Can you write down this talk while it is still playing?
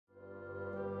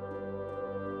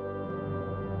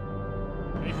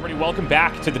Everybody, welcome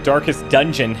back to the Darkest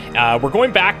Dungeon. We're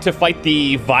going back to fight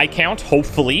the Viscount,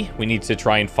 hopefully. We need to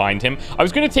try and find him. I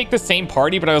was going to take the same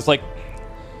party, but I was like,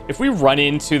 if we run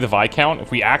into the Viscount, if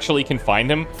we actually can find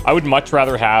him, I would much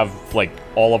rather have, like,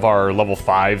 all of our level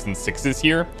 5s and 6s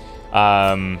here.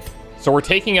 So we're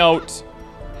taking out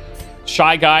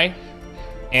Shy Guy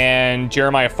and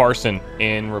Jeremiah Farson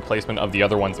in replacement of the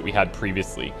other ones that we had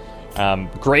previously.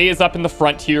 Gray is up in the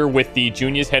front here with the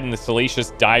Junior's Head and the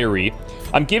Salacious Diary.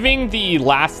 I'm giving the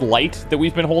last light that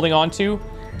we've been holding on to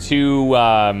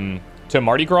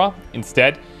Mardi Gras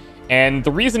instead. And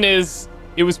the reason is,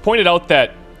 it was pointed out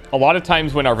that a lot of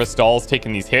times when our Vestal's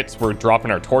taking these hits, we're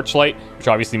dropping our torchlight, which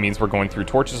obviously means we're going through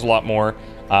torches a lot more.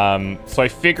 So I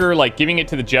figure, like, giving it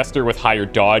to the Jester with higher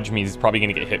dodge means he's probably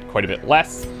going to get hit quite a bit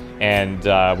less.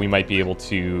 And we might be able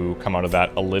to come out of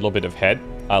that a little bit ahead,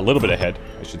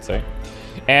 I should say.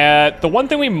 And the one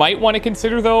thing we might want to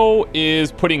consider, though,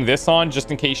 is putting this on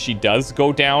just in case she does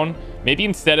go down. Maybe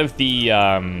instead of the...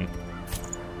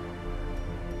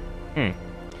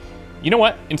 You know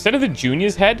what? Instead of the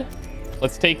Junior's Head,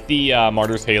 let's take the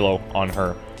Martyr's Halo on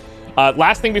her.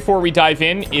 Last thing before we dive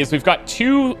in is we've got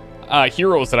two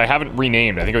heroes that I haven't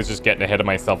renamed. I think I was just getting ahead of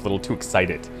myself, a little too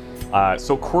excited.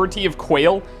 So Qwerty of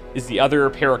Quail is the other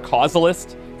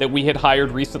paracausalist that we had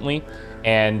hired recently.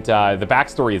 And the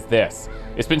backstory is this.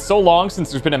 It's been so long since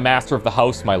there's been a master of the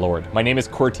house, my lord. My name is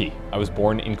Qwerty. I was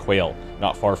born in Quail,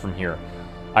 not far from here.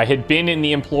 I had been in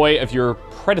the employ of your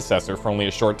predecessor for only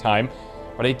a short time,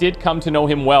 but I did come to know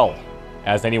him well.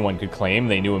 As anyone could claim,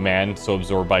 they knew a man so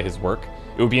absorbed by his work.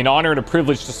 It would be an honor and a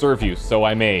privilege to serve you, so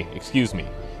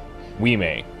we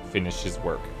may finish his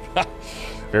work.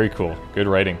 Very cool. Good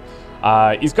writing.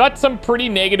 He's got some pretty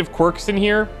negative quirks in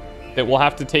here that we'll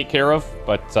have to take care of,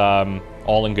 but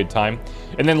all in good time.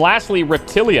 And then lastly,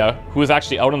 Reptilia, who was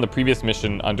actually out on the previous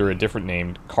mission under a different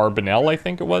name, Carbonell, I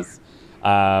think it was.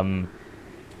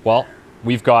 Well,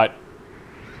 we've got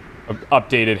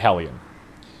updated Hellion.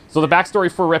 So the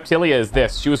backstory for Reptilia is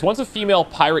this. She was once a female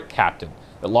pirate captain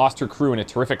that lost her crew in a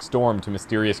terrific storm to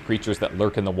mysterious creatures that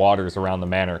lurk in the waters around the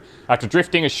manor. After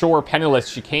drifting ashore penniless,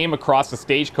 she came across a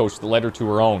stagecoach that led her to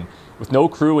her own. With no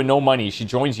crew and no money, she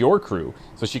joins your crew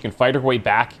so she can fight her way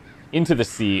back into the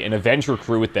sea and avenge her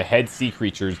crew with the head sea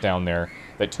creatures down there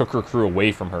that took her crew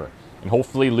away from her, and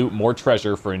hopefully loot more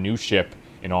treasure for a new ship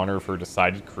in honor of her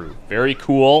decided crew. Very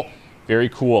cool. Very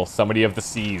cool. Somebody of the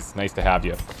seas. Nice to have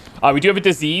you. We do have a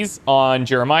disease on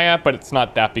Jeremiah, but it's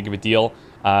not that big of a deal.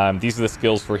 These are the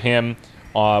skills for him.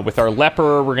 With our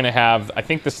leper, we're going to have, I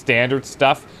think, the standard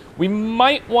stuff. We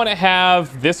might want to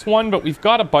have this one, but we've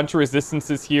got a bunch of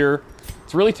resistances here.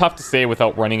 It's really tough to say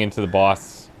without running into the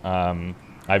boss. I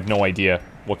have no idea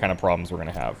what kind of problems we're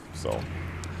going to have. So,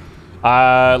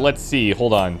 let's see.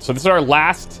 Hold on. So this is our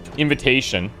last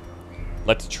invitation.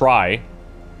 Let's try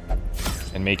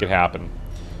and make it happen.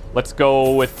 Let's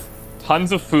go with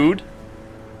tons of food.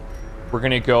 We're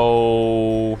going to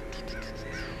go...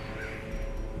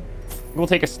 We'll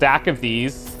take a stack of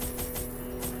these.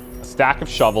 A stack of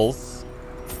shovels.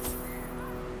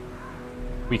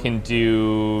 We can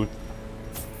do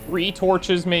 3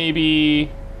 torches, maybe.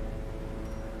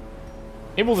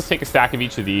 Maybe we'll just take a stack of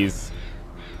each of these.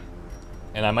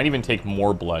 And I might even take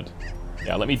more blood.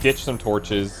 Yeah, let me ditch some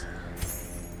torches.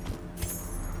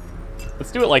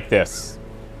 Let's do it like this.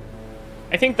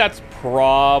 I think that's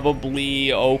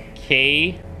probably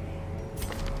okay.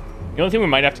 The only thing we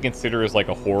might have to consider is like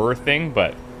a horror thing,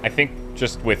 but I think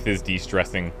just with his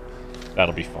de-stressing,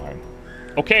 that'll be fine.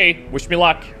 Okay, wish me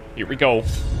luck. Here we go.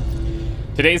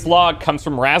 Today's log comes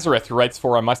from Razareth, who writes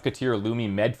for our musketeer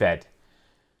Lumi Medved.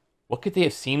 What could they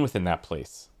have seen within that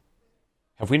place?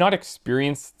 Have we not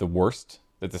experienced the worst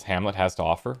that this hamlet has to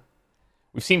offer?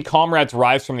 We've seen comrades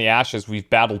rise from the ashes. We've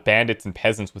battled bandits and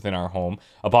peasants within our home,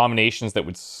 abominations that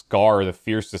would scar the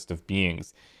fiercest of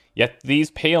beings. Yet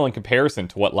these pale in comparison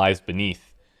to what lies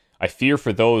beneath. I fear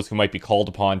for those who might be called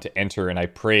upon to enter, and I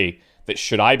pray that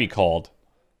should I be called,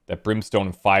 that brimstone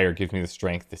and fire give me the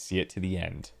strength to see it to the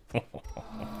end.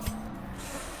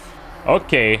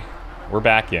 Okay, we're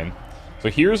back in. So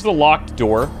here's the locked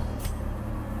door.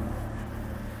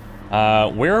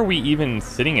 Where are we even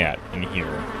sitting at in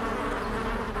here?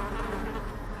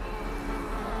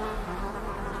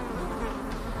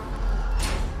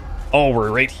 Oh,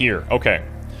 we're right here. Okay.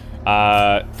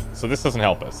 So this doesn't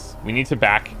help us. We need to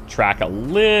backtrack a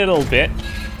little bit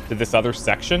to this other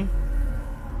section.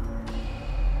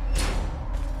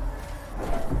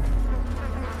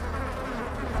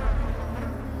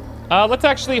 Let's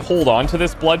actually hold on to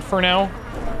this blood for now.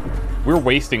 We're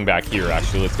wasting back here,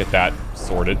 actually. Let's get that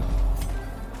sorted.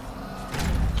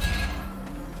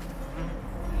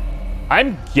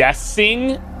 I'm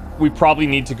guessing we probably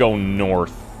need to go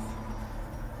north.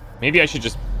 Maybe I should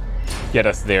just get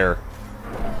us there.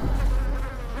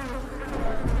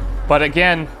 But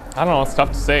again, I don't know. It's tough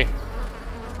to say.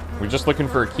 We're just looking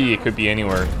for a key. It could be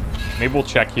anywhere. Maybe we'll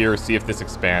check here, see if this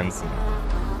expands.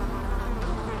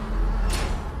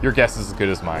 Your guess is as good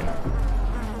as mine.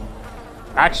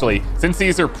 Actually, since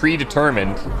these are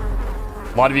predetermined,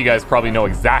 a lot of you guys probably know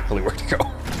exactly where to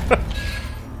go.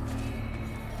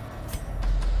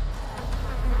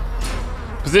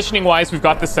 Positioning-wise, we've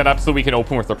got this set up so we can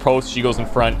open with our post. She goes in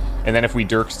front, and then if we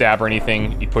dirk stab or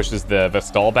anything, he pushes the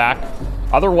Vestal back.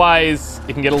 Otherwise,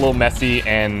 it can get a little messy,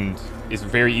 and it's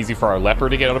very easy for our leper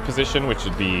to get out of position, which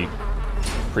would be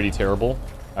pretty terrible.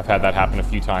 I've had that happen a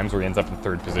few times where he ends up in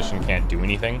third position, can't do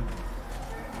anything.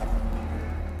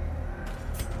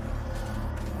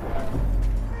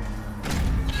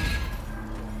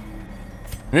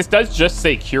 And this does just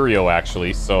say Curio,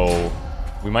 actually, so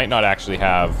we might not actually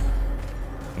have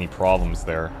any problems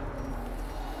there.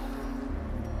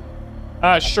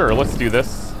 Sure, let's do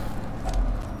this.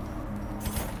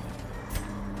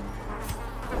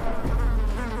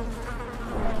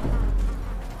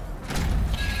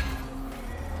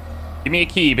 Give me a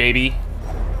key, baby.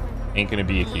 Ain't gonna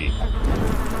be a key.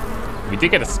 We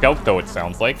did get a scout, though, it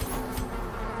sounds like.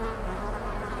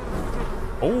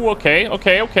 Oh, okay.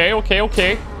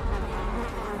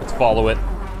 Let's follow it.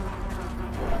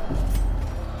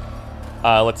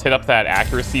 Let's hit up that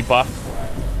accuracy buff.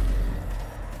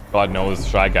 God knows,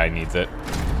 Shy Guy needs it.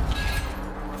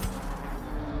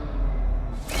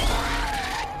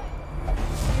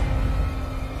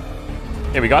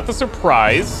 Okay, we got the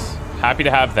surprise. Happy to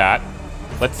have that.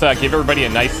 Let's give everybody a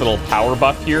nice little power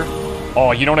buff here.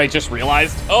 Oh, you know what I just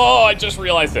realized? Oh, I just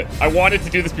realized it. I wanted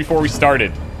to do this before we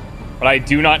started, but I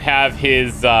do not have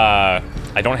his, I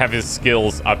don't have his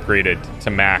skills upgraded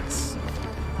to max,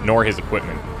 nor his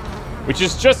equipment, which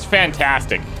is just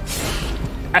fantastic.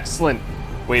 Excellent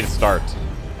way to start.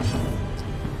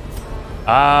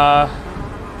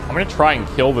 I'm gonna try and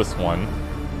kill this one.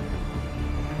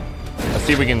 Let's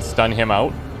see if we can stun him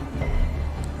out.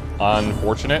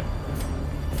 Unfortunate.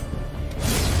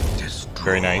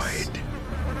 Very nice.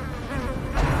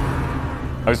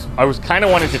 I was kind of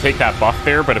wanting to take that buff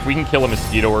there, but if we can kill a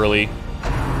mosquito early,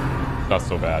 not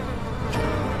so bad.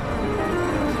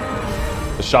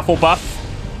 The shuffle buff.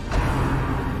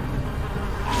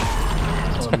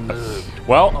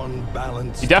 Well,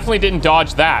 he definitely didn't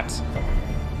dodge that.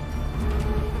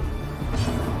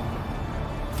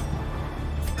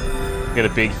 Get a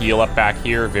big heal up back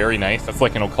here. Very nice. That's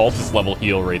like an occultist level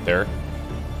heal right there.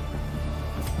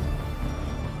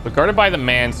 But guarded by the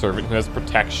manservant who has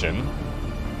protection.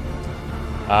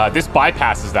 This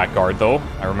bypasses that guard, though.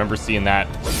 I remember seeing that.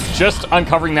 Just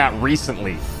uncovering that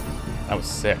recently. That was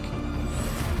sick.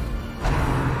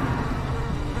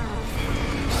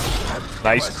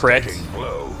 Nice crit.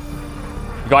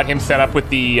 Got him set up with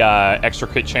the extra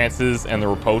crit chances and the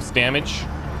riposte damage.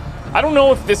 I don't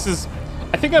know if this is...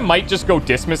 I think I might just go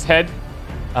Dismas Head.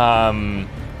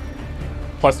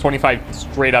 Plus 25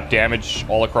 straight up damage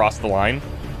all across the line.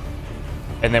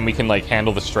 And then we can, like,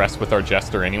 handle the stress with our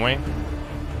Jester anyway.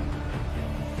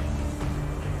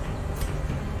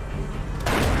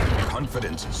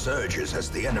 Confidence surges as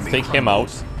the enemy take him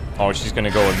out. Oh, she's gonna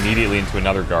go immediately into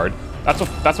another guard.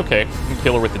 That's okay. We can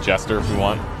kill her with the Jester if we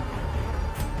want.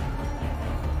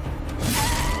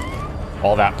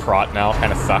 All that prot now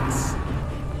kind of sucks.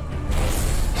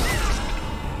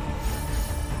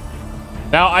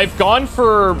 Now I've gone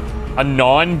for a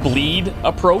non-bleed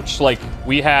approach. Like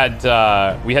we had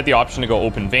the option to go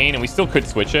open vein, and we still could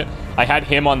switch it. I had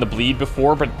him on the bleed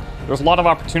before, but there was a lot of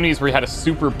opportunities where he had a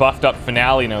super buffed up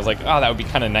finale, and I was like, oh, that would be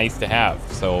kind of nice to have.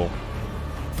 So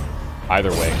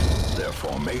either way, their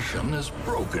formation is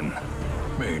broken.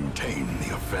 Maintain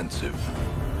the offensive.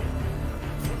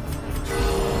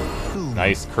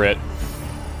 Nice crit.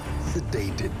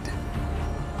 Sedated.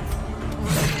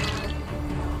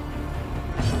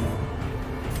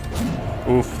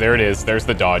 Oof, there it is. There's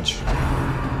the dodge.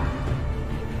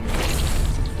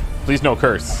 Please no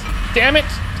curse. Damn it!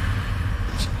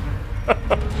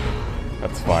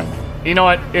 That's fine. You know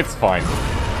what? It's fine.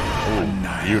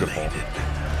 Ooh, beautiful.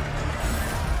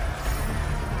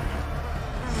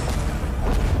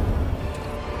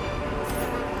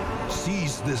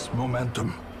 Seize this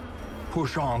momentum.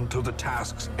 Push on to the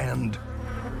task's end.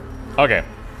 Okay.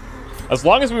 As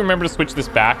long as we remember to switch this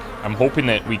back, I'm hoping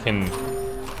that we can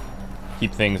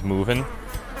keep things moving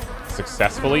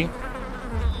successfully.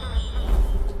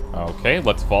 Okay,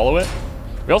 let's follow it.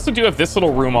 We also do have this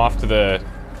little room off to the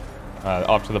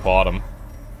bottom.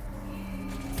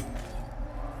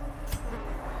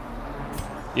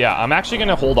 Yeah, I'm actually going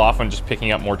to hold off on just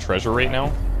picking up more treasure right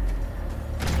now.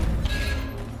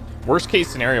 Worst case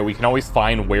scenario, we can always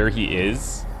find where he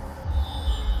is.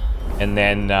 And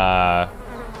then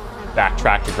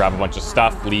backtrack to grab a bunch of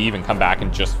stuff, leave, and come back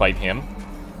and just fight him.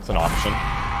 It's an option.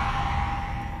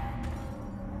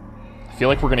 I feel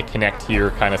like we're going to connect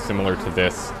here, kind of similar to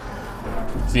this.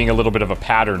 Seeing a little bit of a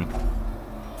pattern.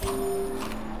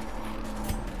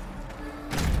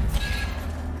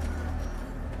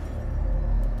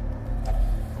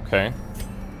 Okay.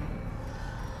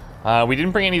 We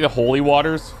didn't bring any of the holy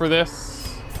waters for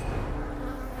this.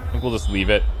 I think we'll just leave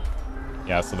it.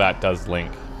 Yeah, so that does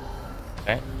link.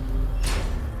 Okay.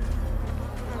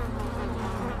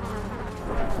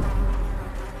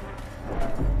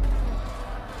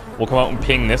 We'll come out and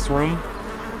ping this room.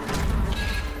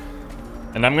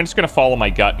 And I'm just going to follow my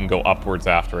gut and go upwards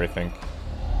after, I think.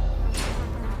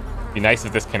 Be nice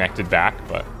if this connected back,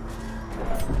 but...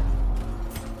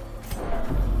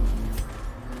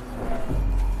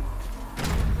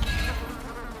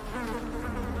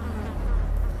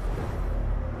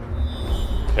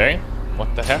 Okay,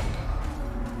 what the heck?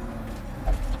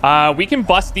 We can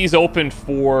bust these open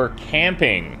for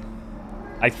camping.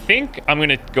 I think I'm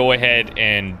gonna go ahead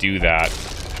and do that.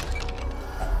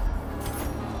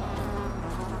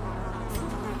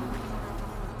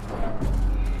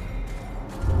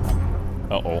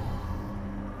 Uh-oh.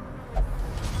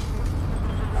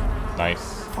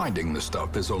 Nice. Finding the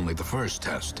stuff is only the first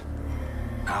test.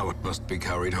 Now it must be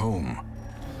carried home.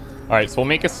 Alright, so we'll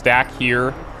make a stack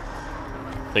here.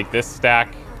 Take this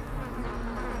stack.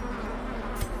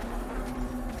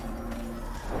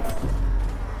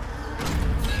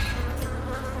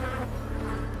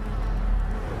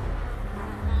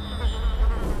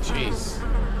 Jeez.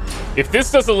 If this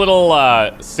does a little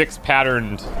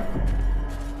six-patterned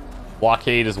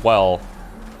blockade as well,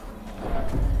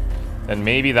 then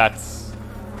maybe that's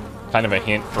kind of a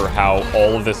hint for how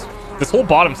all of this whole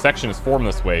bottom section is formed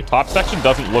this way. Top section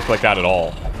doesn't look like that at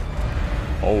all.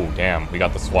 Oh, damn. We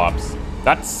got the swaps.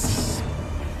 That's...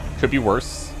 could be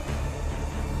worse.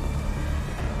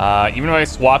 Even if I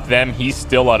swap them, he's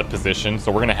still out of position,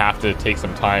 so we're going to have to take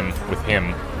some time with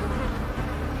him.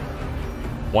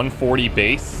 140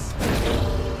 base.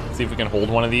 Let's see if we can hold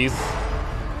one of these.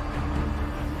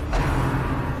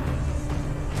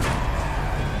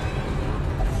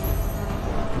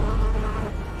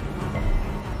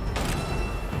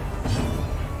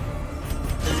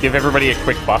 Let's give everybody a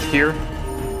quick buff here.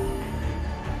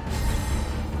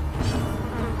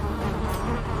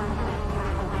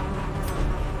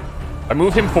 I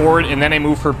move him forward, and then I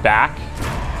move her back.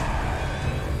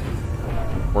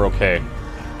 We're okay.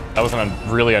 That was a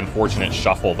really unfortunate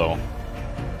shuffle, though.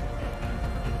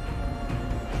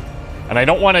 And I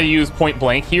don't want to use point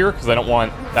blank here, because I don't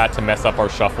want that to mess up our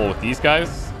shuffle with these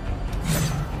guys.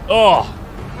 Oh!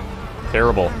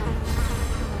 Terrible.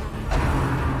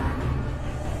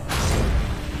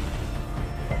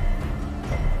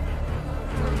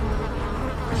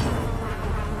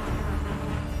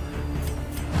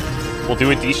 We'll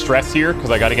do a de-stress here,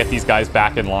 because I got to get these guys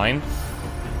back in line.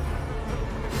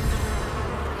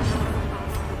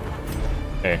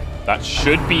 Okay, that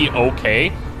should be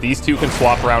okay. These two can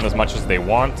swap around as much as they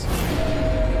want.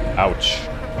 Ouch.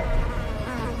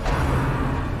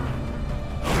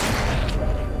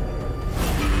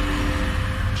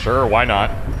 Sure, why not?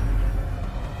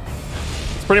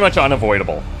 It's pretty much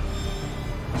unavoidable,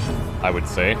 I would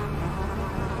say.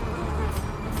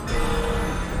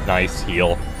 Nice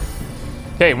heal.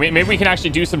 Okay, maybe we can actually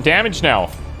do some damage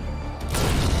now.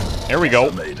 There we go.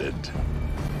 Estimated.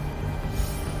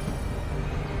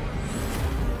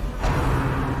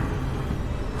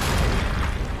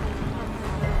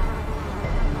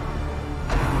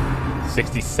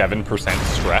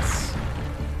 %67% stress.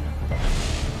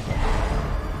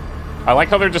 I like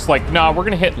how they're just like, nah, we're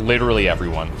gonna hit literally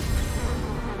everyone.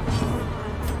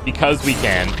 Because we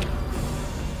can.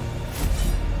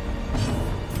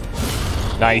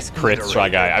 Nice crits, Shy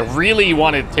Guy. I really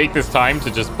want to take this time to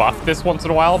just buff this once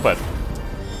in a while, but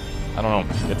I don't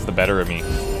know. It's the better of me.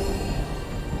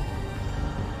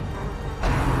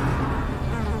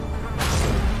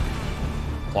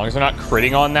 As long as they're not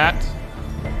critting on that.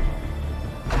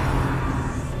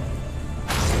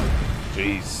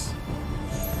 Jeez.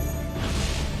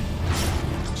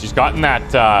 She's gotten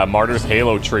that Martyr's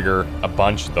Halo trigger a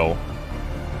bunch, though.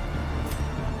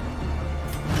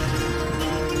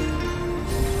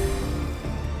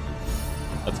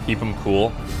 Let's keep him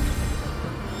cool.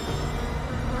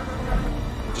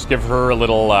 Just give her a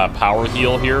little power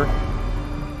heal here.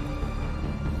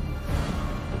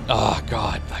 Oh,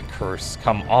 God, that curse.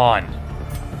 Come on.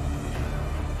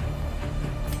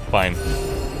 Fine.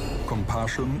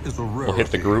 Compassion is a rarity We'll hit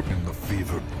the group. in the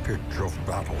fevered pitch of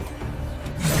battle.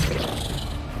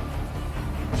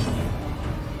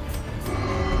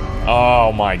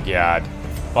 Oh my god.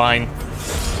 Fine.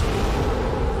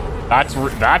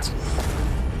 That's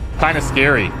kind of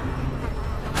scary.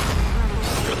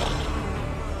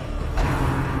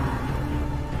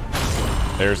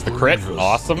 There's the crit. Grievous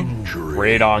Awesome. injury.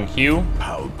 Great on cue.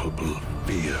 Palpable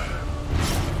fear.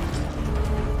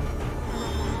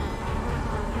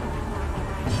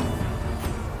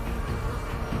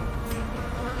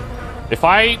 If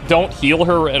I don't heal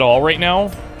her at all right now,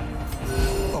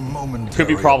 it could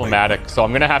be problematic. So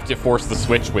I'm going to have to force the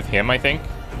switch with him, I think.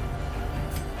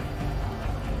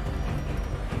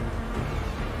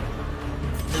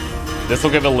 This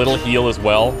will give a little heal as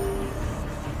well.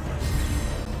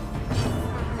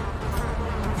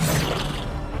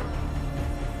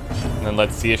 And then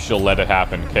let's see if she'll let it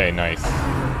happen. Okay, nice.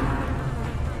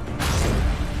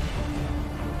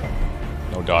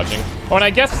 No dodging. Oh, and I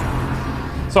guess...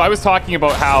 So I was talking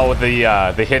about how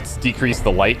the hits decrease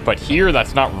the light, but here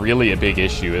that's not really a big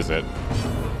issue, is it?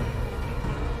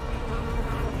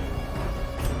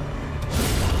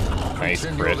 Nice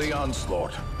crit. The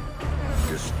onslaught.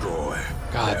 Destroy.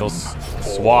 God, those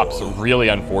swaps are really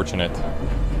unfortunate.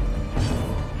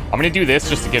 I'm gonna do this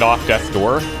just to get off death's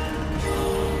door.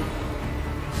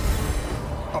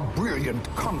 A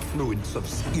brilliant confluence of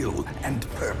skill and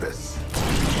purpose.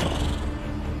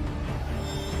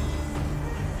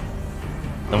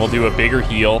 Then we'll do a bigger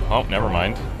heal. Oh, never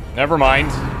mind. Never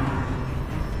mind.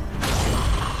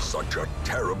 Such a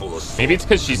terrible assault. Maybe it's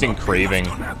because she's in craving.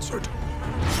 Unanswered.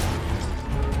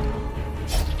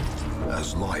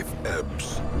 As life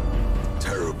ebbs,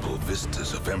 terrible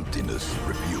vistas of emptiness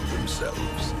reveal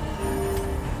themselves.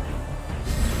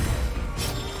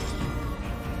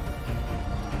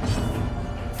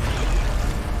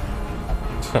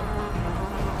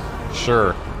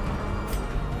 Sure.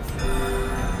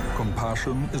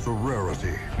 Compassion is a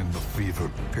rarity in the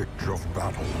fevered pitch of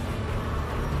battle.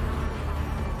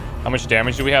 How much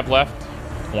damage do we have left?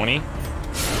 20.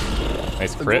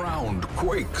 Nice The crit. ground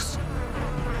quakes.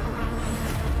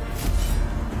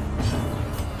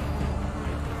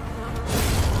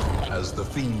 As the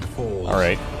fiend falls, All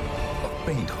right. a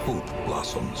faint hope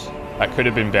blossoms. That could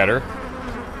have been better.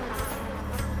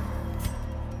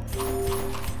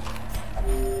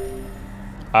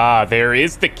 Ah, there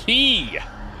is the key.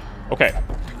 Okay.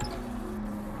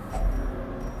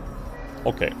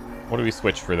 Okay. What do we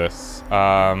switch for this?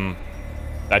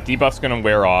 That debuff's gonna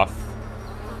wear off.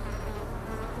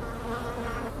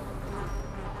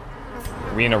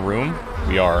 Are we in a room?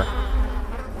 We are.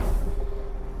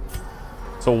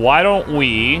 So why don't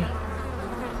we...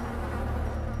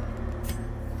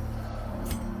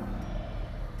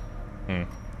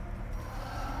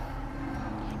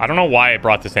 I don't know why I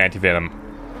brought this anti-venom.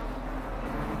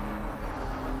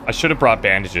 I should have brought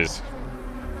bandages.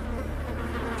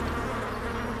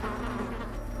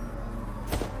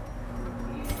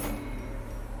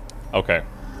 Okay.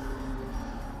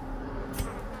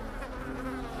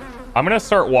 I'm gonna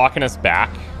start walking us back.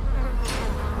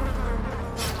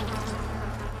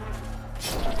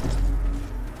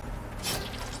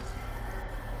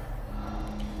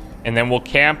 And then we'll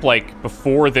camp, like,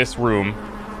 before this room.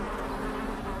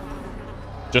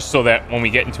 Just so that when we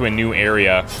get into a new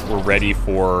area, we're ready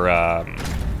for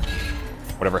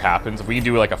whatever happens. If we can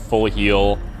do, like, a full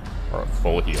heal, or a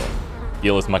full heal.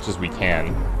 Heal as much as we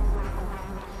can.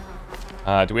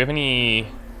 Do we have any...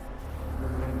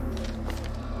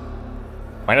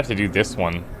 Might have to do this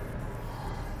one.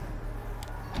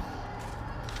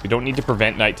 We don't need to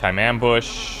prevent nighttime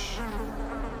ambush.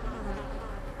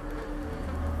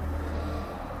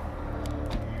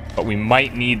 But we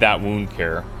might need that wound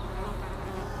care.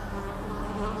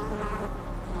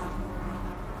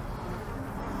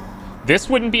 This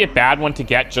wouldn't be a bad one to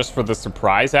get just for the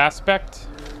surprise aspect.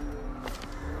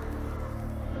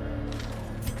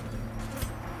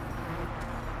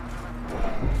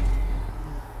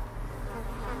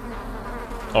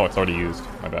 Oh, it's already used.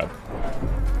 My bad.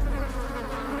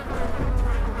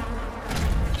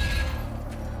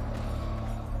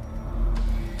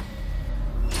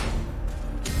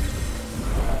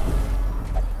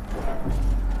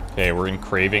 Okay, we're in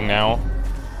craving now.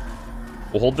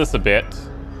 We'll hold this a bit.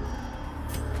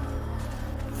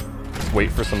 Just wait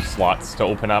for some slots to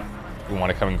open up. If we want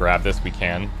to come and grab this, we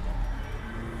can.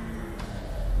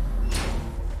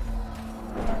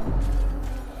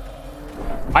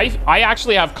 I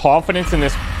actually have confidence in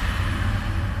this.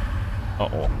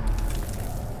 Uh-oh.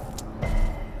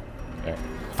 Okay.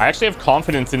 I actually have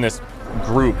confidence in this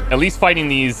group. At least fighting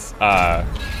these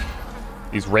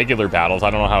these regular battles. I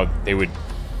don't know how they would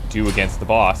do against the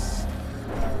boss.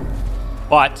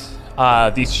 But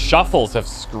these shuffles have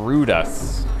screwed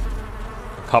us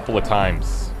a couple of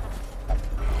times.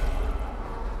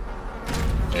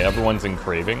 Okay, everyone's in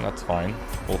craving. That's fine.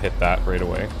 We'll hit that right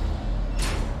away.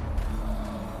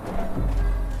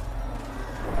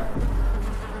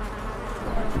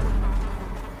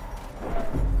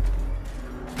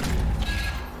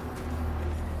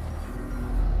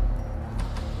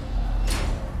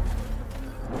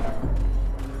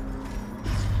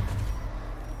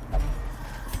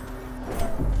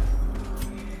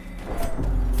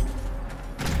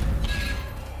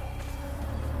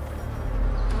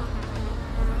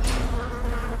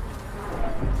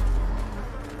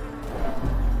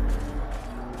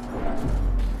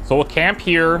 So we'll camp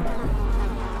here.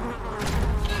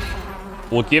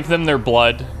 We'll give them their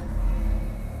blood.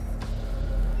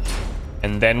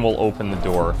 And then we'll open the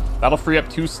door. That'll free up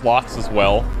 2 slots as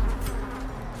well.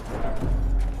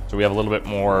 So we have a little bit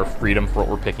more freedom for what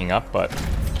we're picking up. But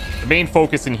the main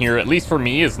focus in here, at least for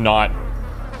me, is not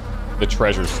the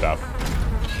treasure stuff.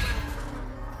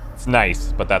 It's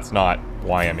nice, but that's not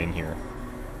why I'm in here.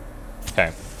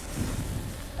 Okay.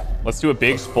 Let's do a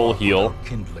big full heal.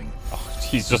 Oh,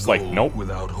 he's just like, nope.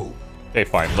 Without hope. Okay,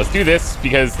 fine. Let's do this,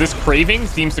 because this craving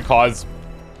seems to cause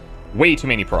way too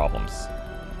many problems.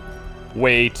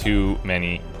 Way too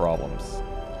many problems.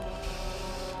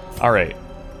 Alright.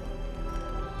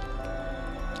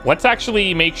 Let's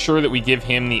actually make sure that we give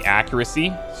him the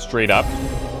accuracy straight up.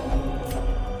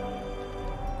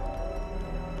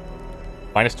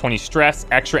 Minus 20 stress,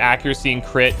 extra accuracy and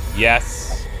crit,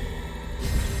 yes.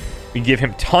 We give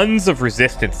him tons of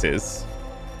resistances.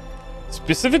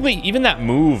 Specifically, even that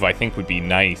move, I think, would be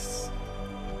nice.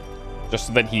 Just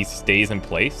so that he stays in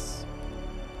place.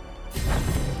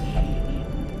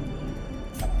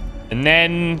 And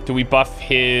then, do we buff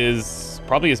his...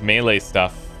 probably his melee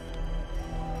stuff.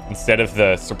 Instead of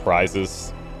the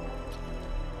surprises.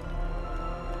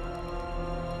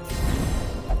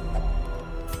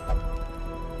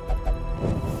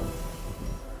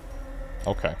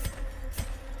 Okay.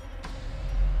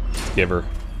 Let's give her.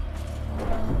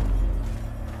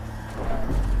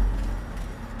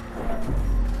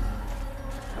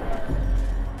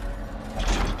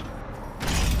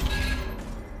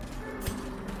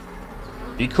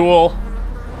 Be cool.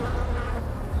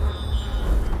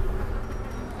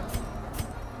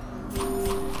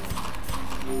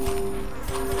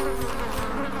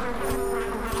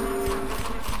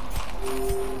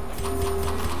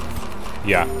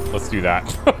 Yeah, let's do that.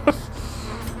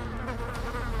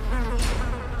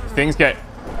 If things get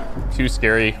too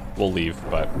scary, we'll leave,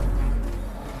 but...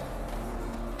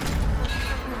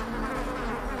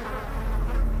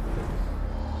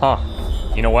 Huh.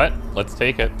 You know what? Let's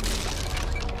take it.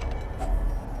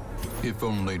 If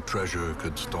only treasure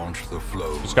could staunch the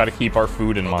flow. Just gotta keep our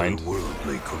food in mind.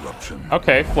 Worldly corruption.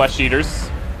 Okay, flesh eaters.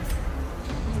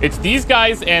 It's these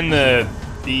guys and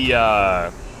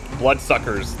the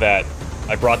bloodsuckers that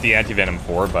I brought the anti-venom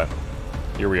for, but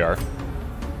here we are.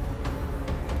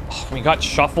 Oh, we got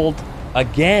shuffled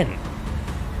again.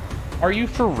 Are you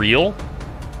for real?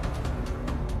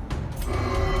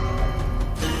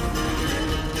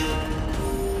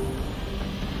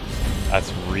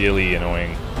 That's really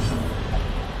annoying.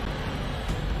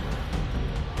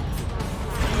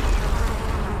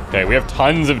 Okay, we have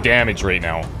tons of damage right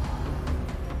now.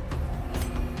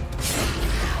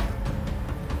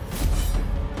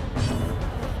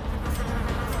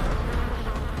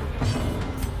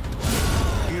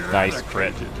 Nice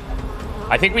crit.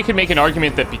 I think we could make an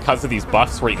argument that because of these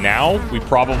buffs right now, we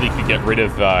probably could get rid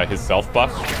of his self buff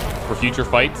for future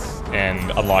fights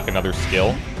and unlock another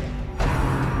skill.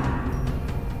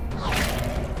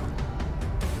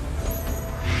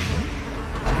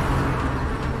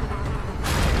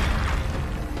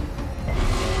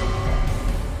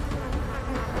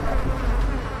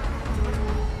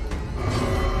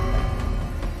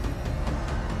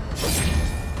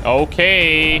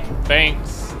 Okay,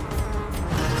 thanks.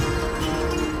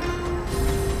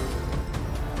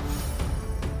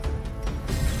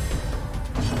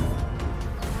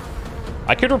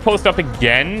 I could riposte up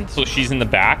again, so she's in the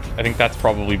back. I think that's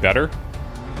probably better.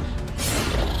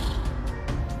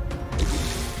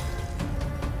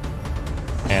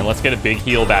 And let's get a big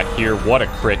heal back here. What a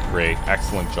crit, Gray.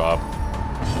 Excellent job.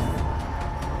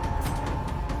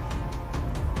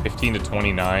 15 to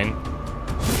 29.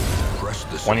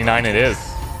 29 it is.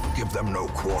 Give them no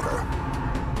quarter.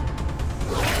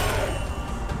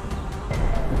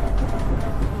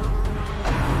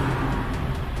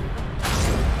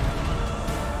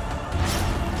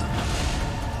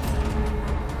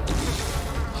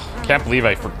 Can't believe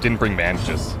I didn't bring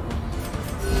bandages.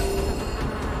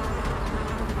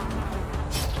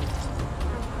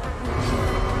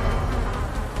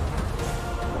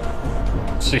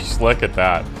 Jeez, look at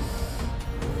that.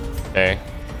 Okay.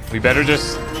 We better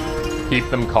just keep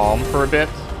them calm for a bit.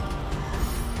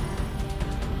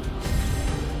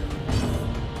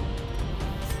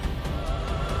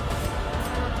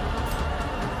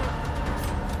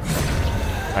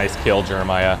 Nice kill,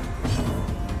 Jeremiah.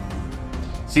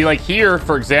 See, like here,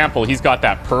 for example, he's got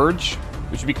that purge,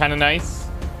 which would be kind of nice.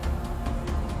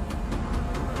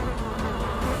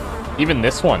 Even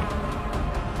this one.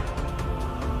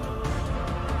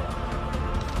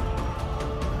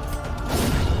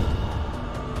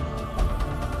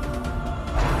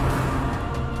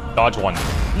 Dodge one.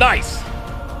 Nice!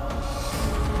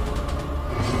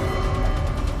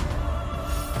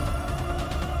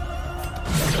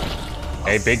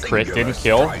 Hey, big crit, didn't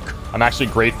kill. I'm actually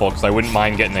grateful because I wouldn't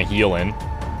mind getting a heal in.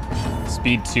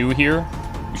 Speed 2 here.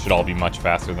 We should all be much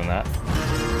faster than that.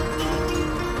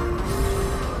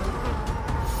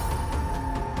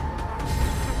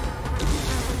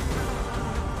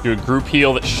 Do a group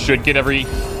heal that should get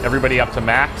everybody up to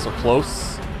max or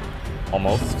close.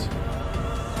 Almost.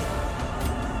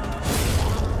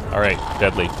 Alright,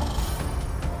 deadly.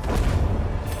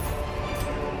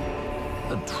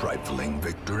 A trifling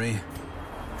victory,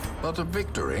 but a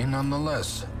victory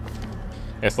nonetheless.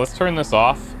 Yes, let's turn this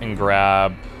off and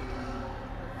grab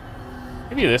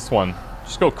maybe this one.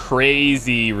 Just go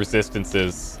crazy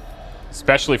resistances,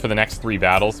 especially for the next 3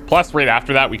 battles. Plus, right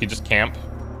after that, we could just camp.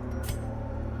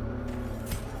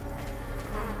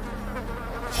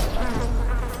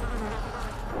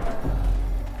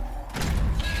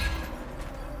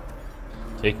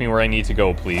 Take me where I need to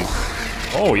go, please.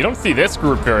 Oh, you don't see this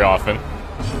group very often.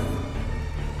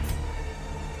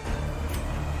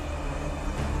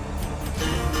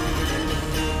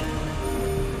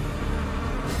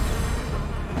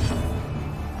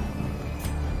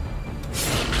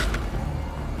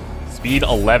 Speed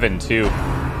 11, too.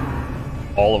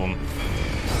 All of them.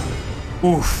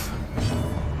 Oof.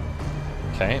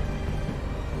 Okay.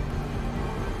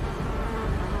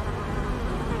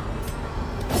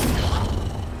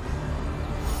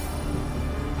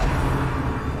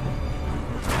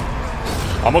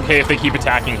 I'm okay if they keep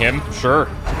attacking him. Sure.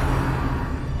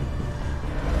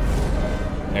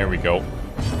 There we go.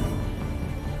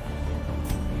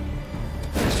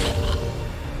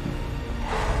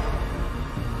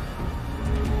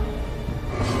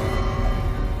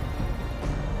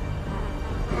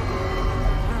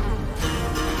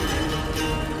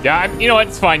 Yeah, you know what?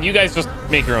 It's fine. You guys just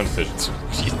make your own decisions.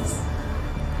 Jesus.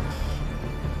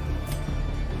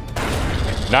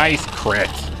 Nice crit.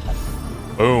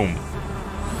 Boom.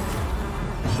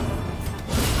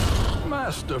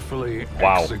 Masterfully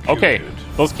wow. executed. Okay.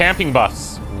 Those camping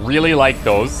buffs. Really like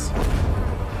those.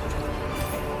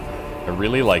 I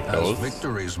really like those. As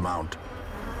victories mount,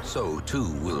 so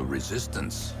too will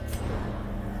resistance.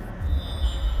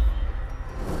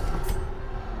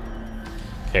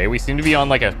 Okay, we seem to be on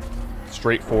like a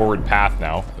straightforward path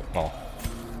now. Well,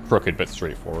 crooked but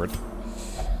straightforward. Do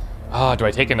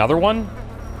I take another one?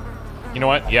 You know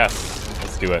what? Yes.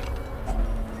 Let's do it.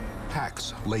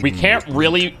 We can't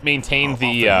really maintain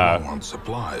the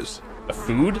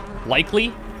food,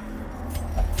 likely,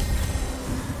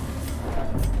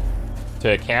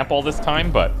 to camp all this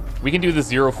time, but we can do the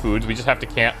 0 foods. We just have to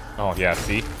camp. Oh, yeah,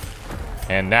 see?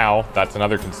 And now, that's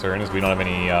another concern, is we don't have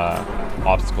any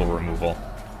obstacle removal.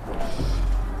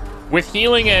 With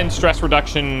healing and stress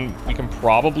reduction, we can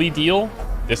probably deal.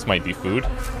 This might be food.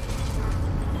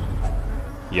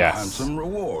 Yes. Handsome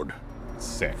reward.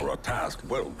 Sick. For a task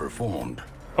well performed.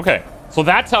 Okay, so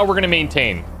that's how we're going to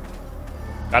maintain.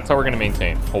 That's how we're going to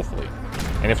maintain, hopefully.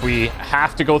 And if we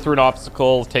have to go through an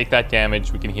obstacle, take that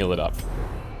damage, we can heal it up.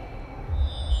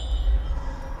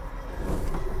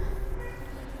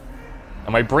 Now,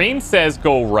 my brain says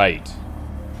go right.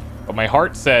 But my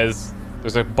heart says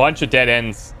there's a bunch of dead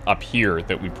ends up here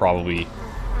that we probably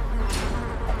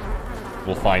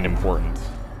will find important.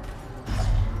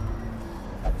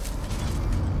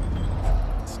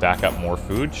 Stack up more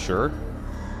food, sure.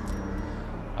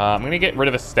 I'm gonna get rid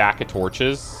of a stack of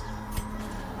torches.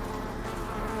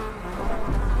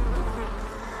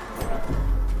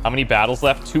 How many battles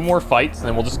left? 2 more fights, and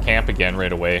then we'll just camp again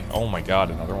right away. Oh my god,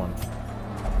 another one.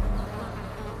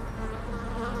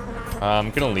 I'm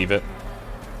gonna leave it.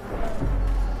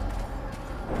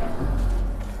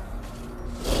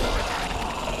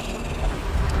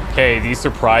 Okay, these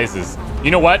surprises.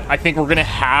 You know what? I think we're gonna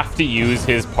have to use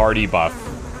his party buff.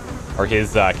 Or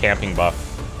his camping buff.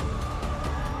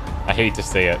 I hate to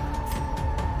say it.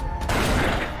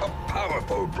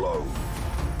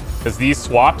 Because these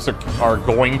swaps are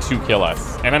going to kill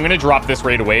us. And I'm going to drop this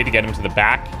right away to get him to the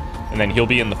back. And then he'll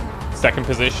be in the second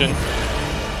position.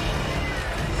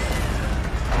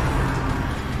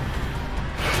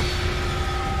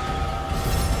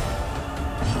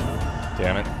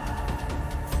 Damn it.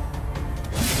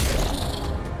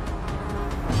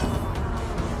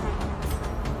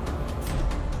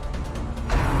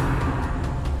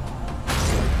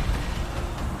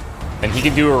 And he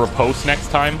can do a riposte next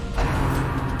time.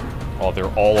 Oh,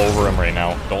 they're all over him right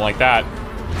now. Don't like that.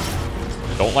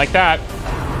 Don't like that.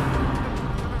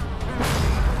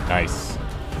 Nice.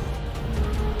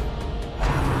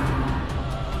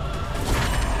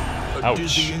 Ouch.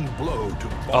 Dizzying blow to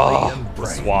body and The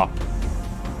brain. swap.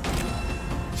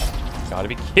 Gotta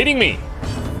be kidding me.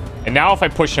 And now if I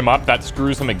push him up, that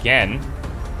screws him again.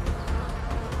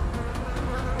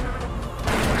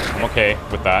 I'm okay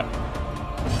with that.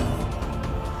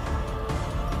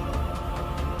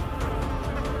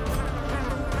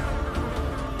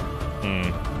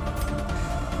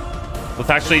 Let's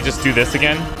actually just do this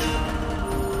again.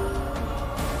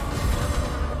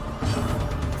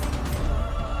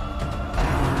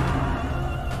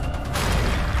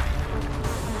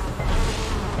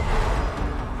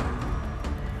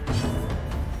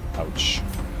 Ouch.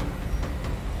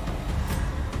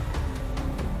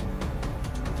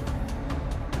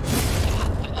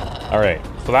 All right,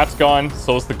 so that's gone.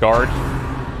 So's the guard.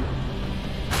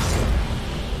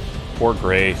 Poor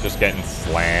Gray, just getting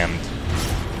slammed.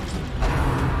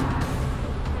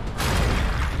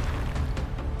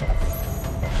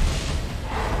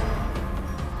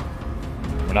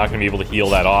 We're not going to be able to heal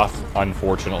that off,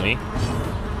 unfortunately.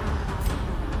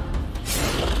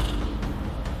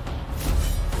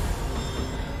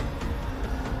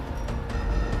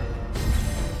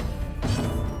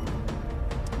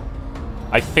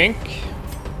 I think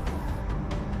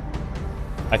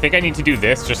I need to do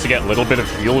this just to get a little bit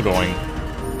of heal going.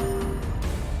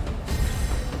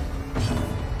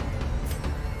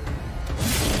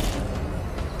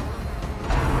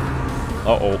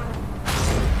 Uh-oh.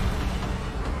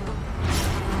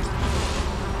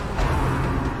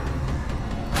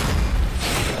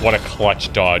 What a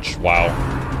clutch dodge. Wow.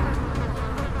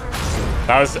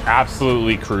 That was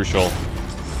absolutely crucial.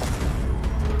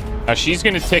 Now she's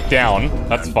going to tick down.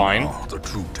 That's fine. Now the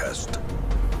true test.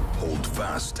 Hold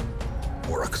fast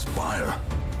or expire.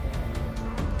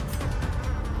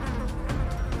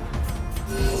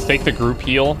 Let's take the group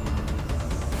heal.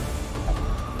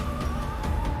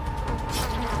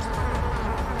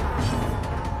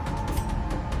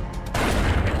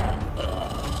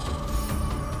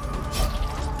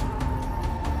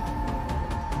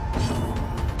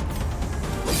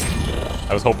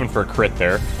 I was hoping for a crit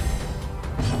there.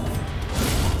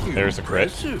 There's a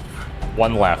crit.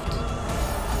 One left.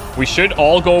 We should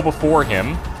all go before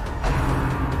him.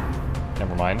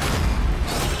 Never mind.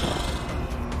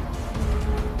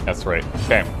 That's right.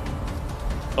 Okay.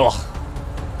 Ugh.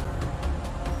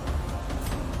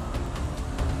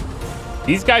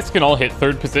 These guys can all hit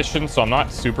third position, so I'm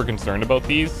not super concerned about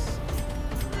these.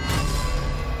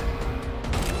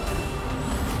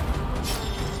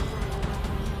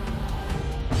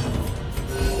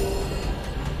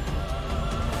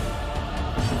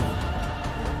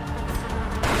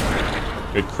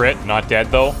 Good crit, not dead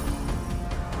though.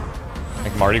 I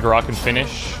think Mardi Gras can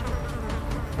finish.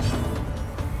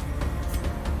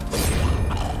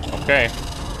 Okay.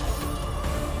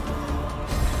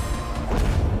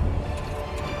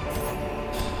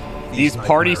 These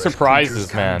party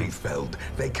surprises, man.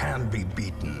 They can be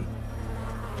beaten.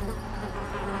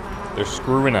 They're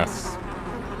screwing us.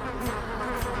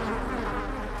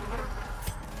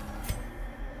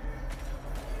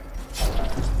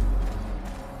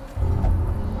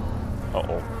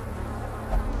 Uh-oh.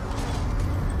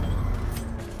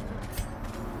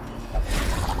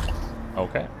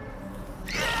 Okay.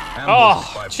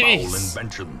 Oh, jeez.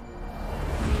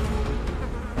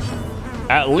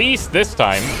 At least this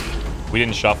time, we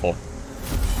didn't shuffle.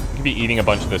 We could be eating a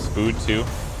bunch of this food, too.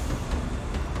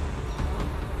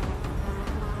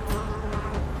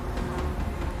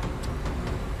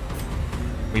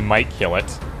 We might kill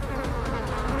it.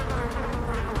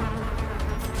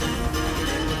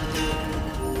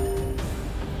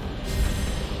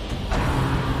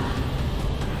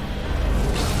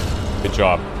 Good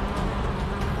job.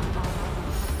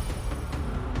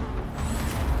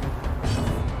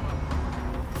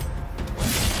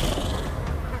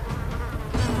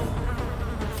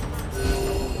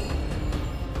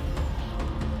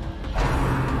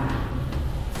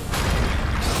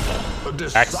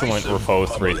 Excellent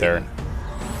riposte right there.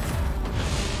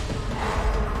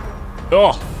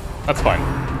 Oh, that's fine.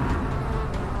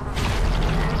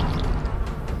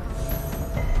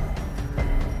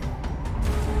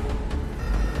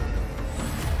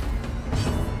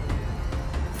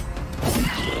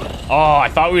 Oh, I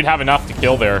thought we'd have enough to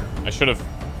kill there. I should have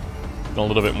been a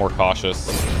little bit more cautious.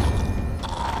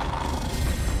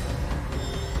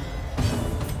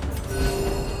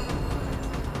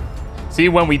 See,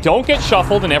 when we don't get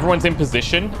shuffled and everyone's in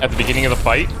position at the beginning of the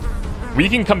fight, we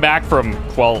can come back from,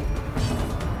 well,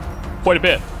 quite a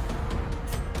bit.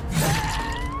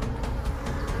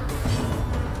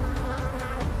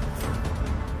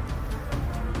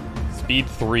 Speed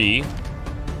 3.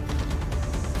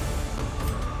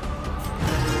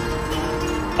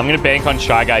 I'm gonna bank on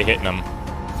Shy Guy hitting him.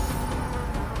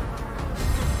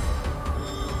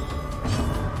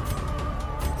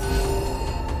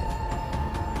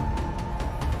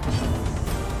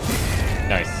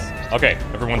 Nice. Okay,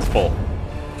 everyone's full.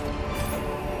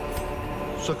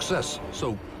 Success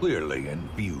so clearly in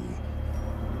view.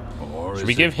 Or should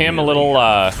we give him a little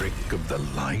trick of the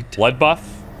light? blood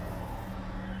buff?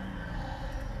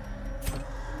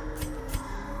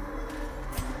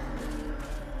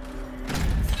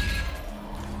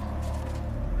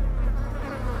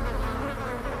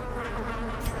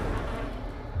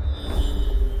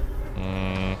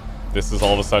 This is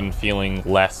all of a sudden feeling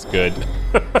less good.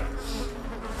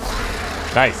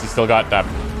 Nice, he still got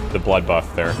the blood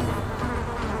buff there.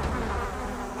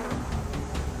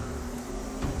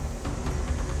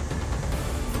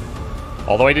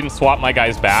 Although I didn't swap my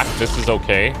guys back, this is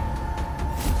okay.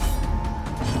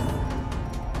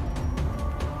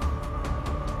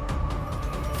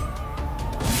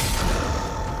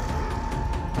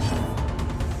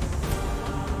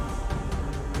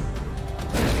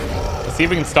 Let's see if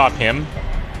we can stop him.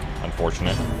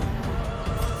 Unfortunate.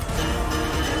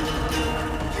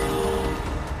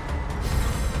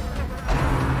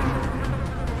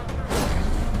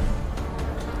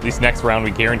 At least next round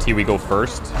we guarantee we go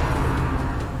first.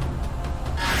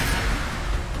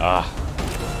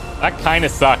 That kind of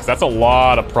sucks. That's a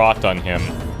lot of prot on him.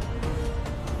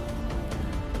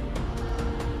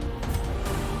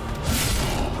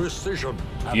 Precision.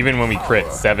 Even when we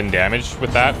crit 7 damage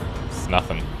with that, it's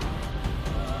nothing.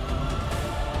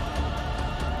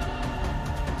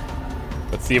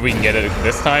 Let's see if we can get it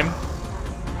this time.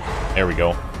 There we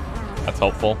go. That's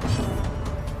helpful.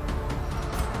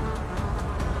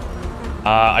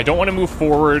 I don't want to move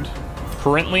forward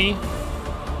currently.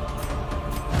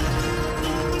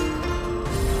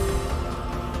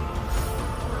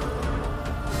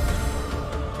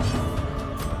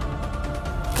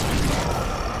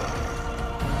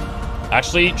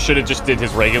 Actually, should have just did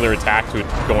his regular attack to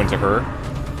go into her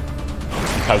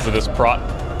because of this prot.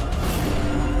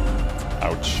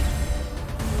 Ouch.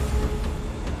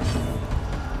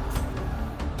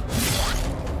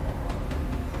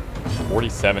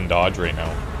 $47 dodge right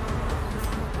now.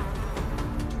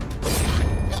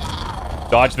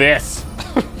 Dodge this.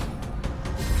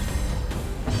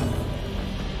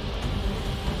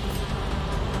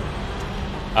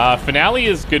 Finale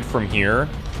is good from here.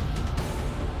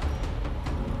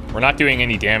 We're not doing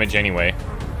any damage anyway.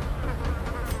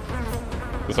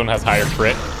 This one has higher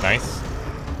crit. Nice.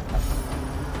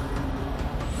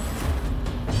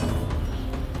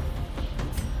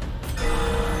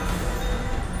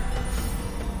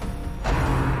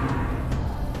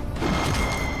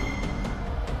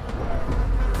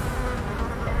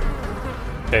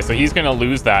 Okay, so he's gonna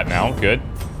lose that now. Good.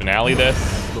 Finale this.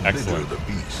 Excellent. The bigger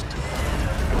the beast,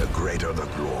 the greater the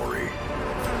glory.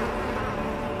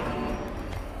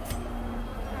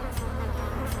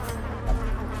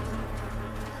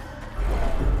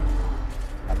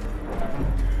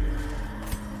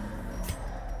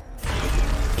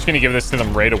 Just gonna give this to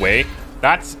them right away.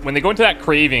 That's when they go into that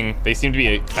craving, they seem to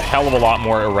be a hell of a lot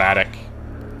more erratic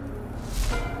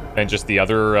than just the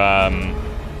other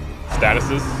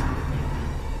statuses.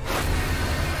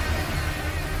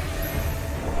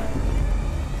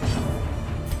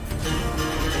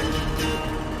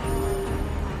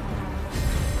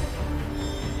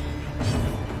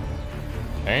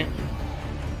 Okay.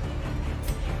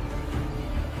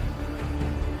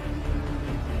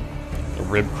 The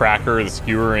rib cracker, the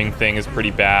skewering thing is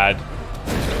pretty bad.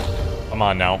 Come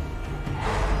on now.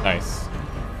 Nice.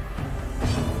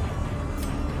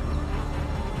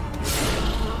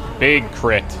 Big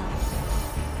crit.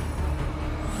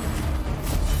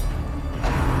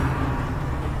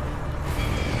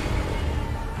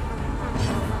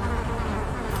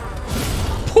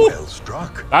 Well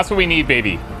struck. That's what we need,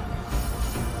 baby.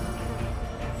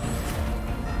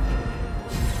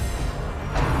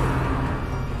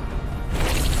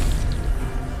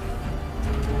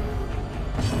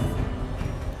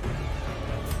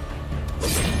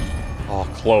 Oh,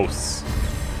 close.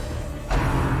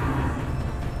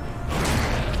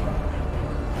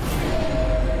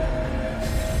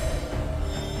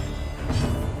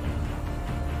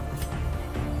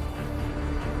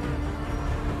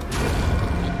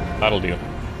 That'll do.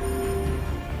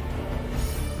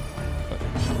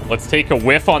 Let's take a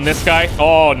whiff on this guy.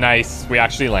 Oh, nice. We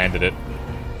actually landed it.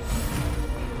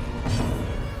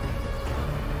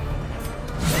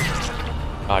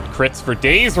 God, crits for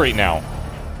days right now.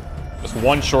 Just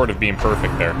one short of being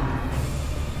perfect there.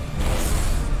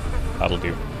 That'll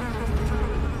do.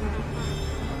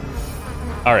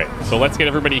 Alright, so let's get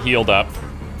everybody healed up.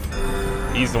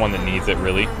 He's the one that needs it,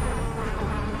 really.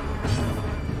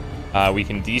 We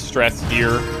can de-stress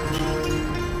here.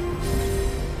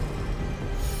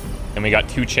 And we got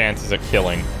 2 chances at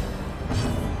killing.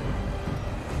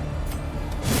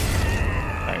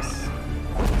 Nice.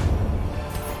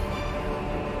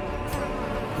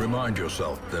 Remind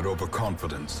yourself that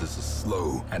overconfidence is a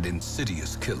slow and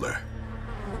insidious killer.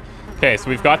 Okay, so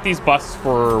we've got these buffs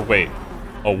for... Wait.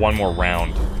 Oh, one more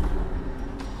round.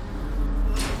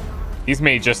 These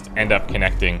may just end up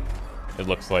connecting, it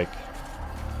looks like.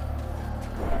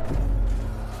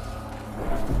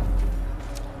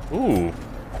 Ooh.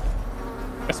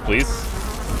 Yes, please.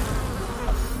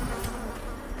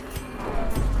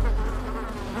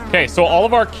 Okay, so all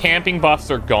of our camping buffs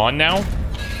are gone now.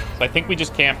 So I think we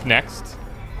just camp next.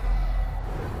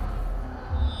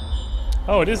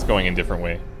 Oh, it is going a different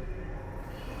way.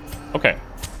 Okay.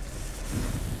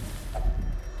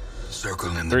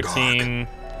 Circle in the 13.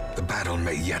 dark. The battle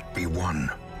may yet be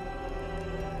won.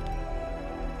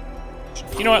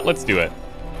 You know what? Let's do it.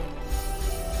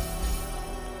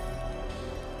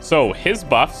 So, his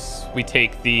buffs, we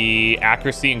take the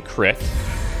accuracy and crit.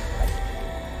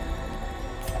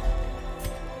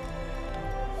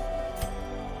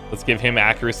 Let's give him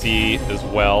accuracy as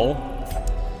well.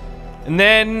 And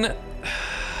then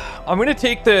I'm going to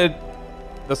take the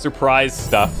surprise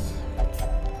stuff.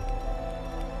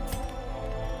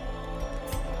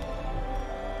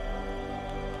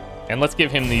 And let's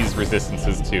give him these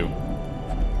resistances too.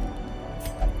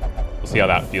 We'll see how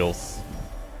that feels.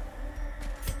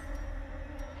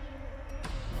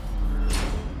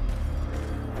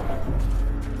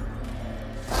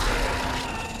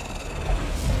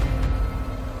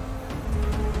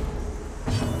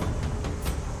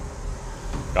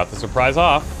 Got the surprise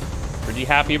off. Pretty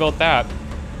happy about that.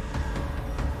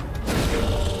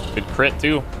 Good crit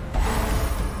too.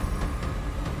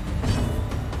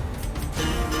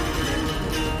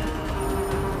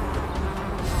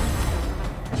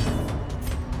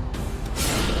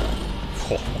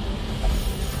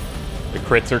 The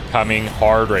crits are coming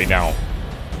hard right now.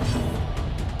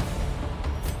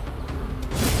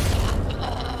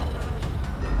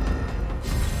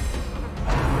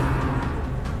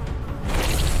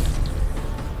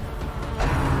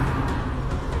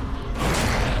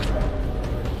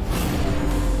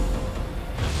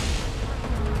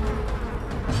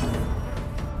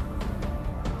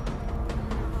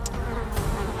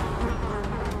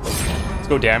 Let's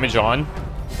go damage on.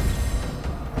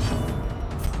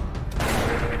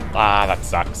 Ah, that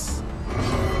sucks.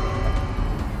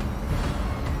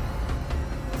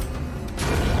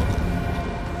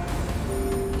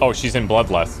 Oh, she's in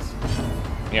Bloodlust.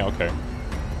 Yeah, okay.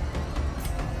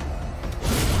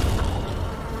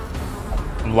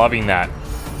 I'm loving that.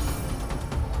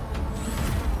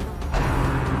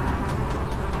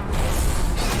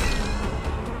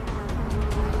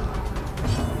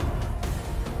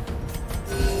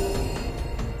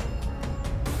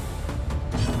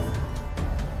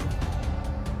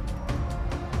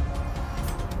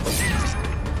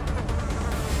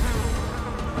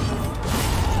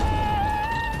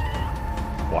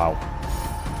 Wow.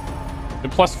 The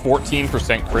plus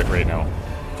 14% crit right now.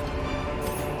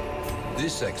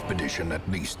 This expedition at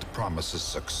least promises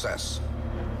success.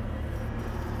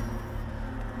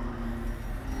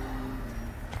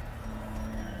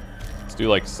 Let's do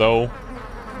like so.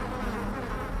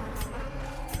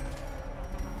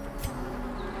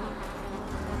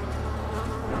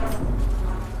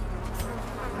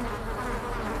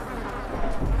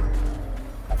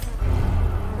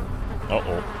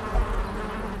 Uh-oh.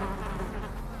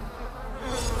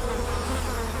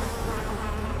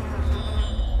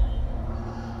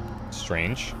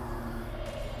 Strange.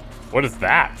 What is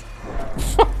that?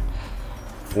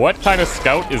 What kind of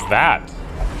scout is that?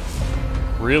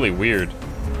 Really weird.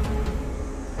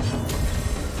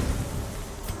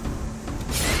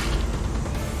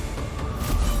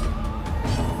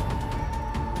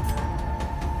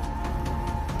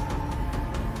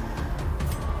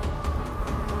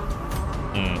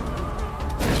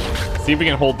 See if we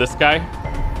can hold this guy.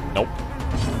 Nope.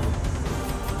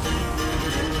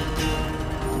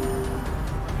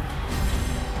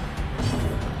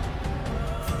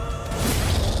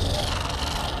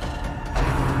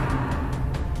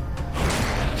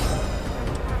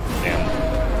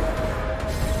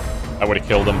 I would have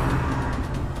killed him.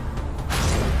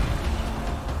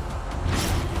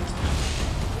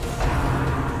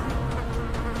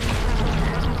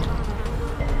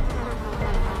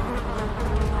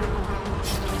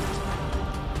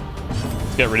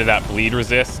 Let's get rid of that bleed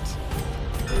resist.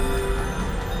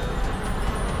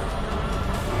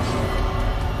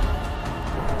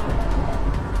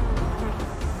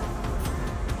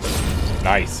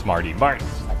 Nice, Marty. Marty.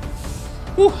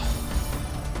 Whew.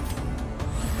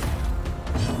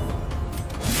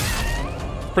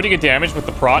 Pretty good damage with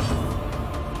the prot,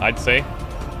 I'd say.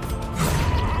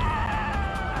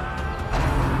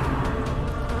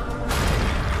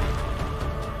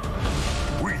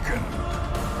 Weaken.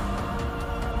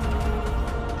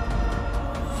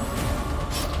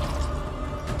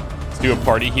 Let's do a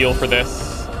party heal for this.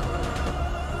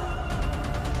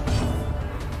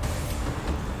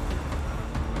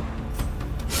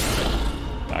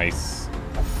 Nice.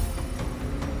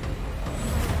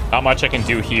 Not much I can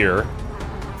do here.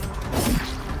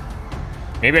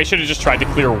 Maybe I should have just tried to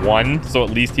clear one, so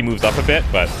at least he moves up a bit,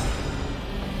 but...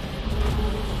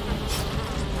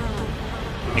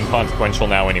 inconsequential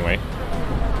now anyway.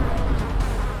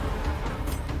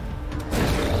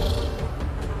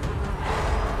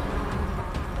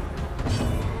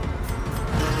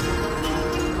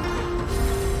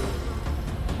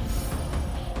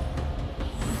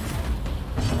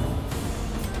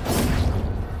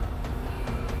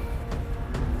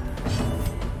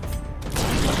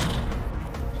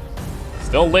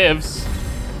 Still lives.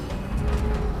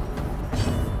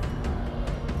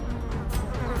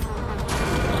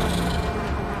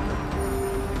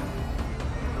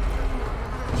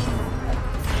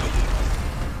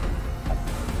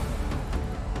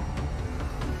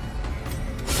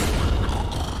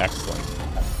 Excellent.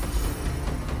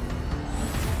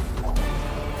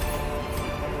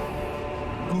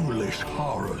 Ghoulish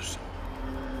horrors.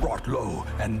 Brought low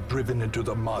and driven into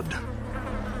the mud.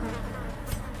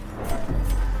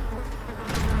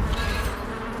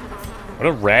 What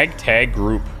a ragtag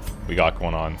group we got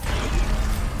going on.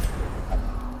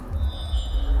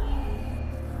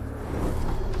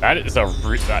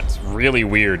 That's really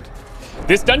weird.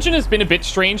 This dungeon has been a bit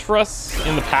strange for us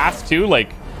in the past too.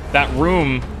 Like that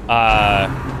room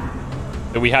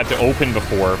that we had to open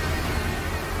before.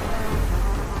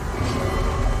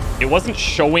 It wasn't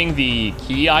showing the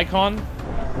key icon.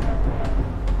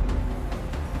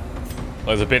 I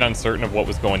was a bit uncertain of what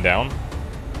was going down.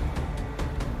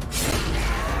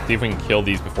 See if we can kill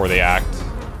these before they act.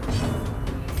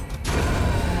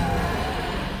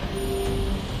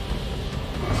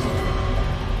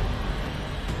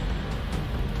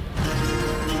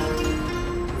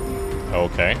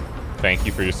 Okay. Thank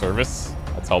you for your service.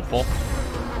 That's helpful.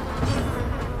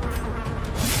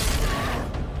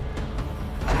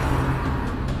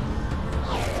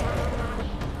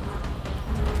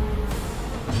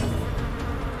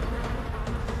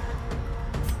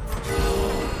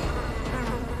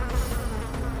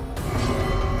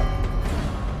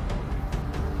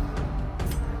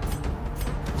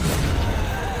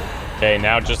 Okay,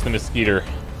 now just the mosquito.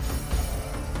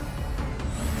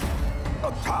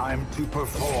 A time to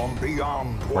perform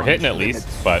beyond. We're hitting at least,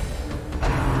 but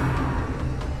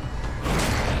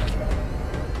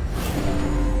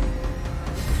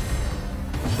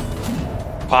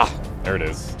pah, there it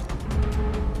is.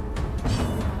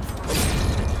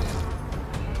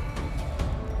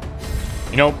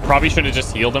 You know, probably should have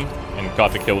just healed him and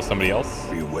got the kill with somebody else.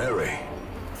 Be wary.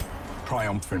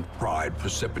 Triumphant pride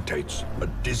precipitates a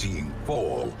dizzying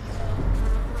fall.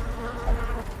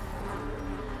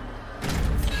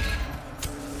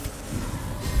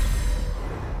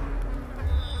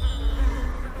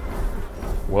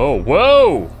 Whoa,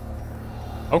 whoa!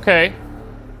 Okay.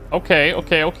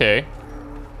 Okay.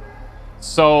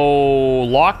 So,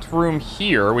 locked room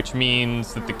here, which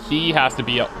means that the key has to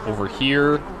be over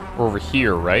here or over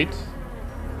here, right?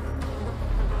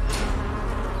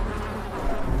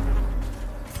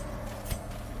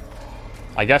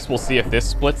 I guess we'll see if this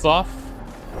splits off.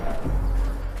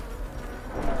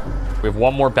 We have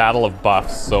one more battle of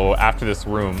buffs, so after this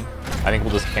room, I think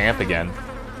we'll just camp again.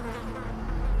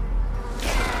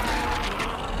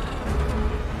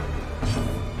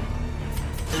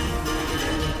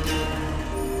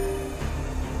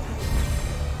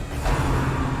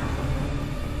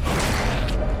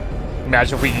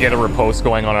 Imagine if we could get a riposte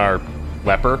going on our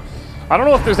leper. I don't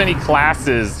know if there's any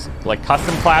classes, like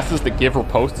custom classes that give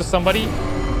riposte to somebody,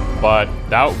 but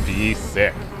that would be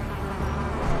sick.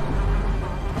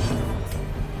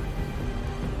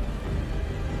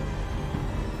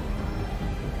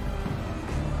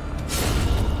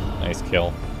 Nice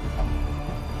kill.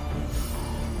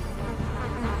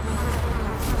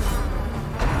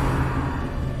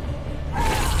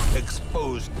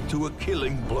 reduced to a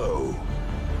killing blow.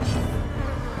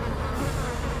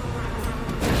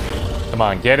 Come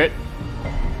on, get it.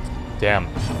 Damn.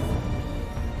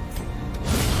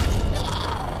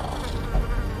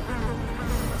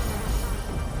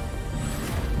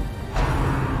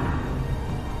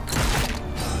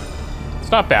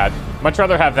 It's not bad. Much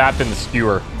rather have that than the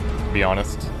skewer, to be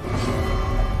honest.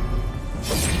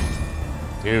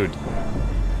 Dude.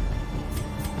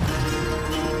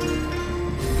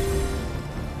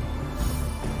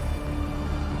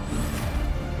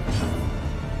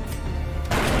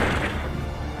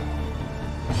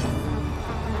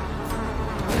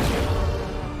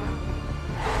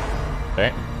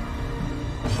 Okay.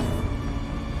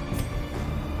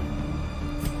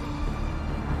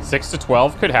 Six to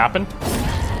 12 could happen.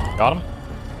 Got him.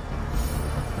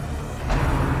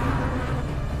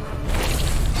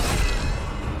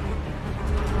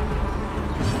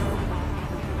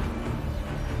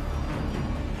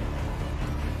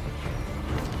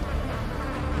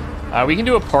 We can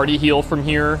do a party heal from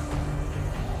here.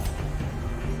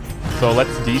 So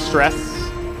let's de-stress.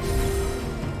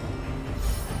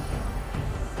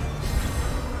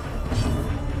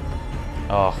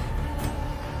 Oh.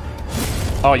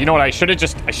 Oh, you know what? I should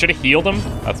have healed him.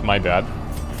 That's my bad.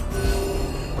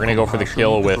 We're gonna go for the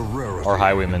kill with our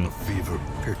highwayman.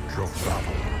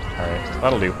 Alright,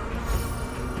 that'll do.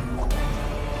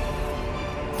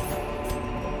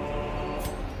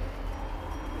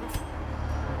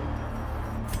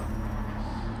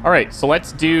 Alright, so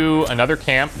let's do another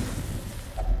camp.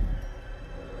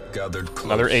 Gathered close,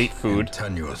 another 8 food.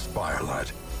 Tenuous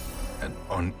firelight, an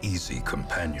uneasy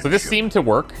companionship. So this seemed to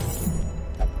work.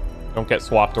 Don't get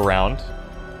swapped around.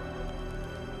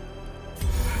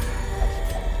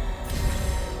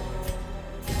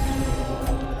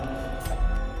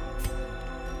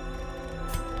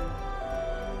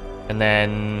 And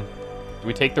then, do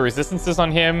we take the resistances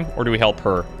on him, or do we help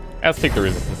her? Let's take the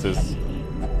resistances.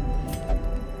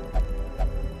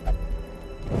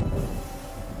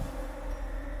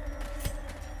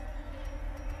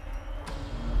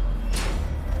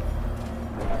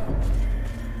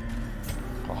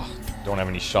 Don't have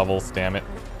any shovels, damn it.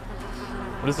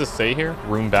 What does this say here?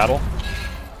 Room battle.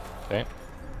 Okay.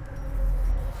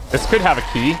 This could have a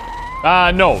key.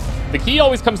 No. The key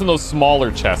always comes in those smaller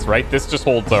chests, right? This just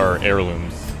holds our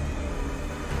heirlooms.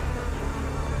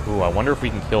 Ooh, I wonder if we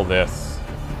can kill this.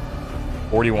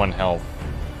 41 health.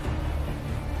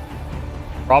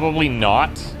 Probably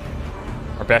not.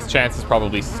 Our best chance is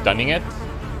probably stunning it.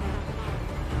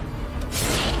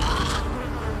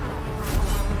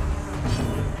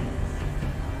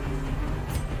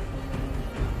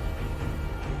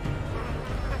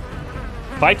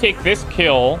 If I take this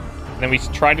kill, and then we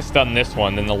try to stun this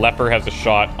one, then the leper has a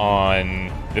shot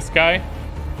on this guy.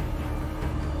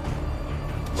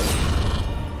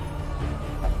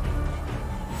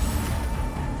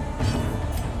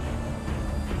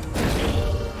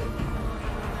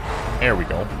 There we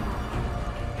go.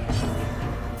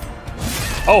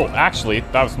 Oh, actually,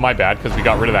 that was my bad, because we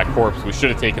got rid of that corpse. We should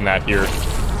have taken that here.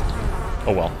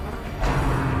 Oh well.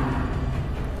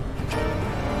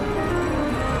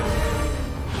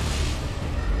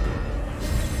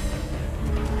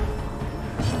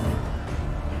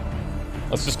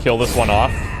 Let's just kill this one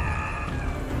off.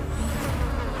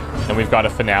 And we've got a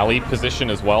finale position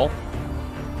as well.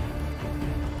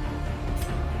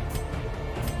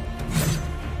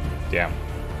 Damn.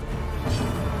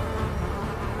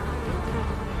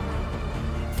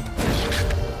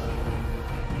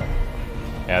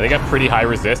 Yeah, they got pretty high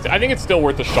resist. I think it's still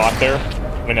worth a shot there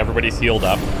when everybody's healed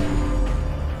up.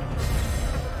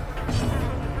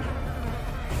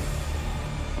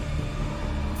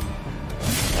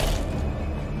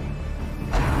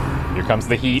 Here comes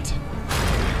the heat.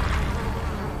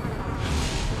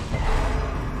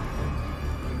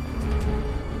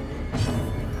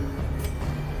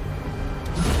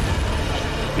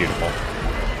 Beautiful.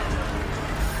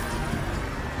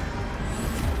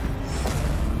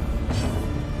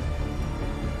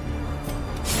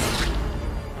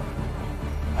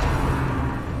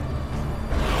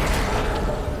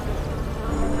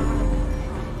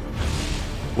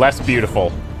 Less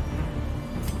beautiful.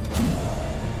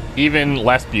 Even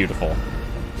less beautiful.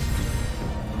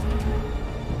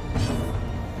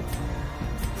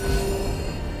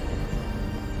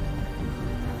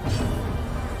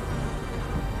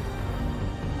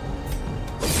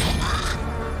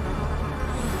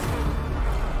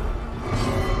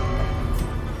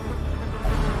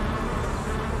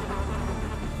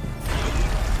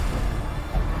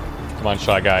 Come on,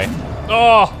 Shy Guy.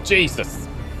 Oh, Jesus.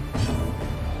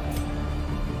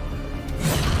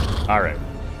 All right.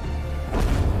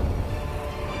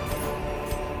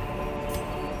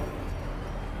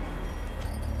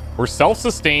 We're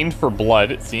self-sustained for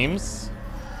blood, it seems.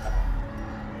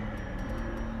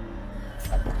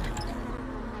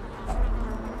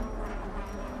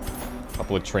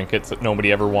 Couple of trinkets that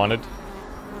nobody ever wanted.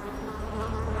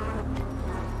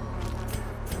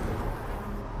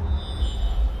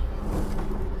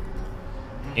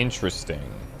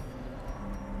 Interesting.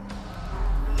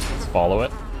 Let's follow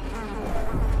it.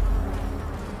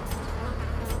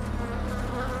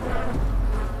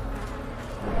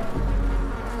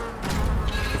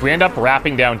 If we end up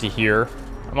wrapping down to here,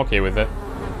 I'm okay with it.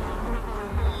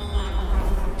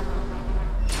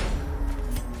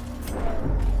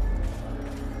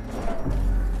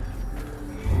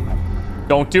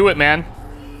 Don't do it, man.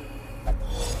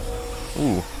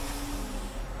 Ooh.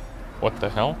 What the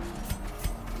hell?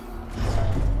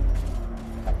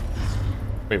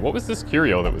 Wait, what was this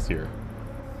curio that was here?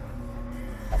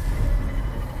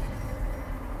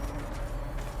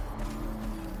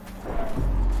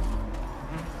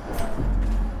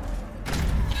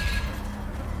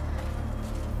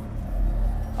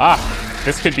 Ah,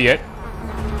 this could be it.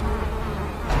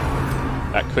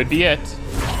 That could be it.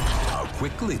 How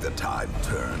quickly the tide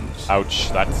turns. Ouch,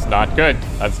 that's not good.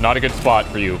 That's not a good spot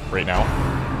for you right now.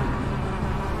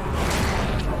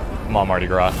 Come on, Mardi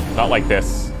Gras. Not like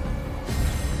this.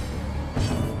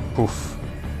 Poof.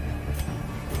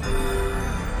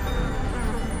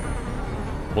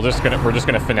 We're just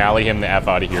gonna finale him the F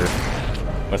out of here.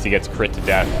 Unless he gets crit to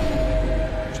death.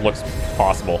 Which looks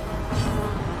possible.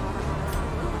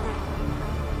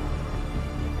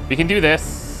 We can do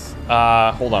this.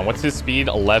 Hold on, what's his speed?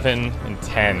 11 and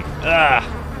 10.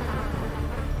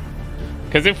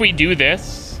 Because if we do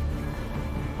this,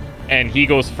 and he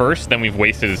goes first, then we've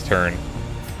wasted his turn.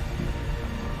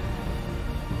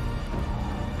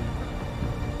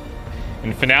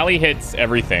 And finale hits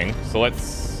everything, so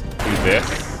let's do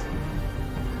this.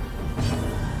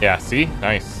 Yeah, see?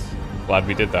 Nice. Glad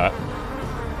we did that.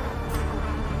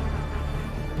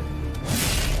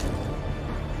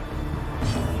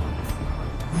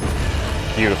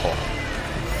 Beautiful.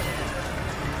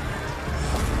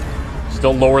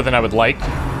 Still lower than I would like.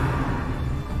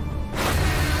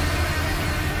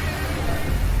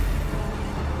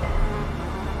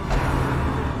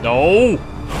 No!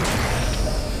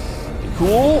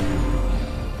 Cool.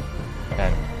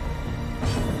 And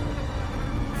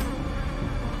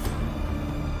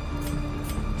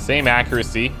same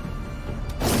accuracy.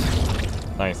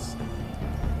 Nice.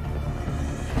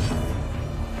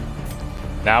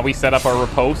 Now we set up our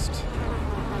riposte.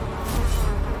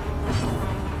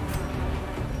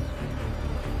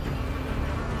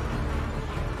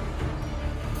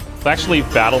 Let's actually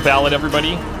battle ballad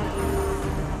everybody.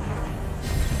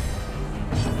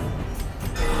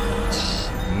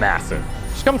 Massive.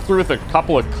 Just come through with a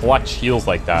couple of clutch heals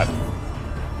like that.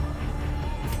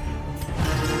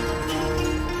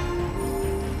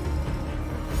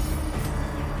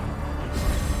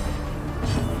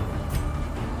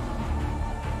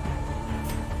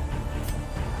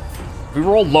 If we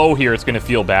roll low here, it's going to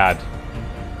feel bad.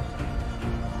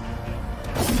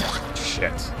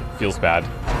 Shit. Feels bad.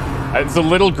 It's a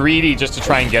little greedy just to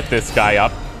try and get this guy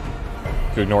up.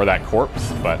 To ignore that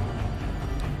corpse, but,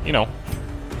 you know.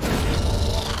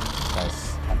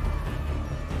 Nice.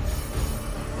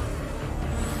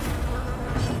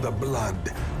 The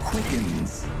blood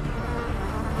quickens.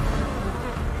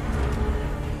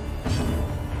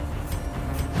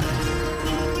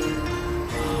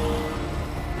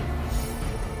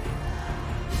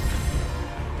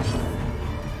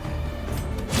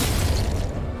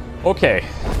 Okay. I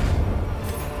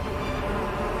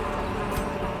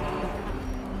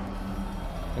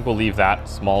think we'll leave that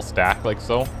small stack like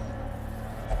so.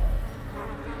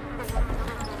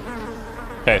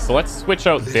 Okay, so let's switch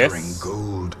out this.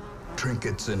 Gold,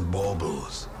 trinkets and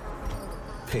baubles.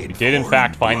 We did in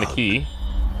fact find the key.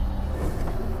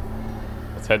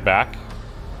 Let's head back.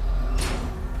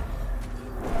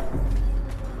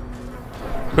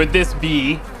 Could this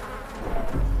be?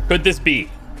 Could this be?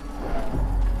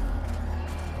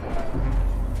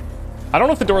 I don't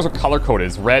know if the doors are color-coded.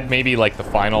 Is red maybe like the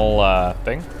final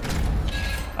thing?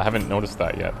 I haven't noticed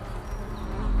that yet.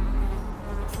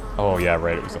 Oh yeah,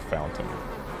 right, it was a fountain.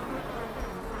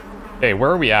 Okay,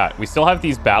 where are we at? We still have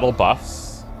these battle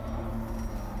buffs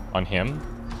on him.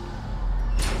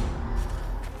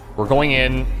 We're going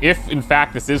in, if in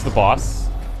fact this is the boss,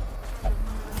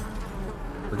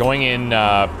 we're going in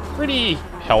pretty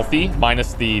healthy,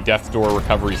 minus the death's door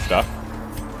recovery stuff.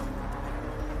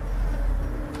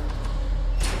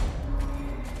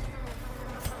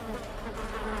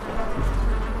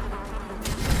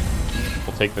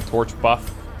 We'll take the torch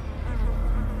buff.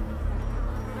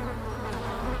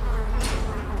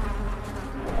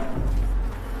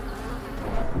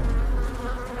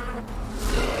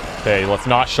 Okay, let's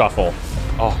not shuffle.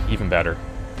 Oh, even better.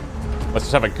 Let's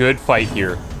just have a good fight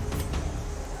here.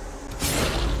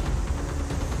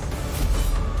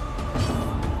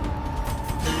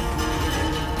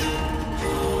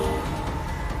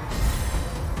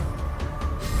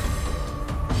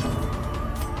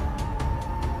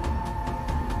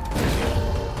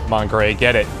 Come on, Gray,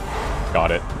 get it.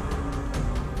 Got it.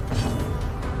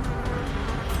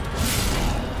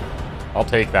 I'll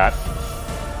take that.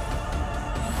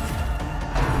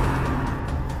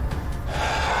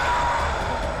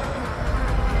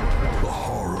 The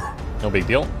horror. No big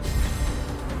deal.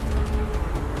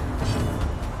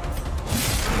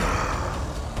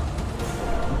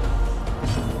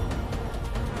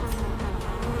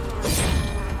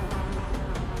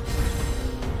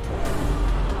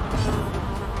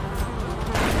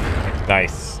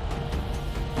 Nice.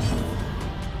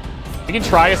 We can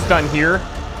try a stun here.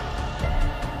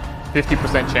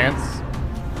 50% chance.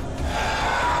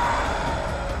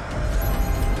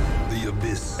 The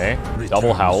abyss. Okay. Returns,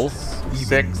 Double howls.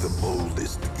 even 6. the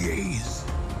boldest gaze.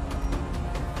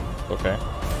 Okay.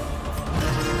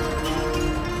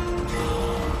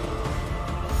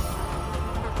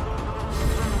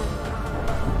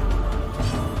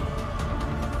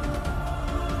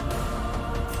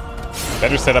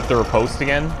 Better set up the riposte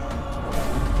again.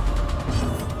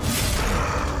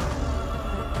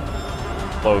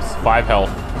 Close. 5 health.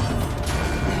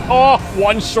 Oh,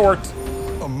 1 short.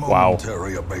 A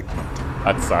momentary abatement.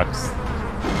 That sucks.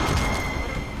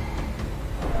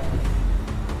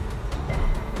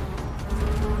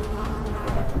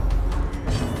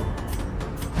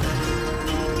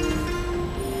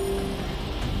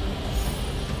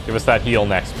 Give us that heal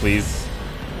next, please.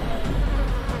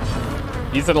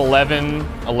 He's at 11,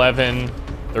 11,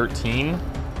 13.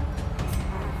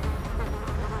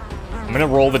 I'm gonna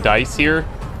roll the dice here.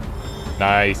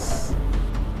 Nice.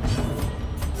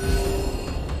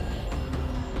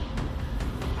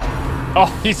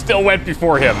 Oh, he still went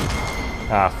before him.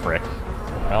 Ah, frick.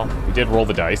 Well, we did roll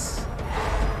the dice.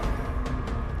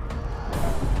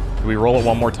 Do we roll it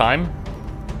one more time?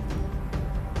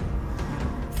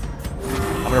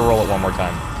 I'm gonna roll it one more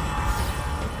time.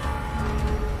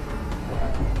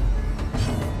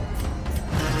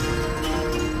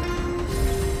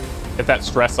 Get that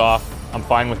stress off. I'm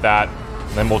fine with that.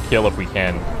 And then we'll kill if we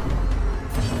can.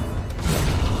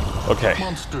 Okay.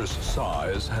 Monster's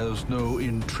size has no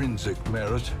intrinsic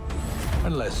merit,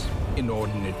 unless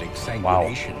inordinate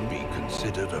exsanguination be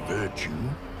considered a virtue.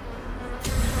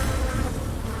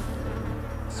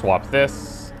 Swap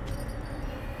this.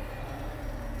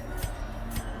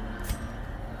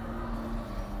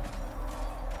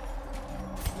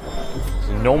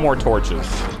 So no more torches.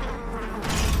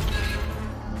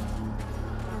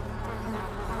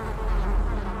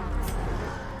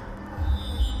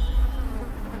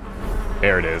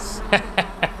 There it is.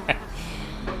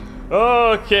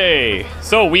 Okay.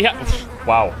 So we have...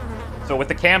 Wow. So with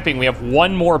the camping, we have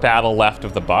one more battle left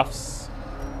of the buffs.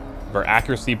 Our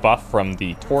accuracy buff from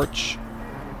the torch.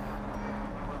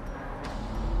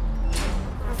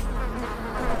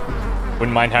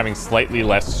 Wouldn't mind having slightly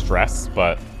less stress,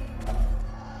 but...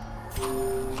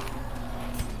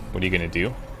 What are you gonna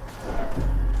do?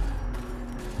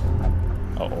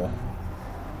 Uh-oh.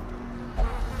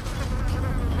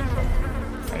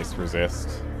 Nice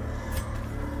resist.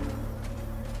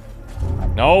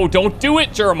 No, don't do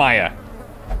it, Jeremiah!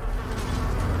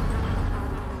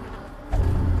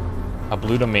 A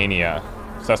Blutomania.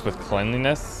 Obsessed with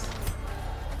cleanliness.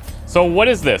 So what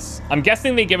is this? I'm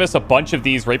guessing they give us a bunch of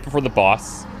these right before the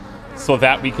boss so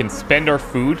that we can spend our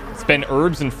food, spend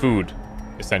herbs and food,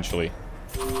 essentially.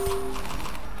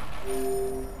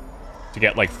 To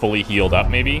get, like, fully healed up,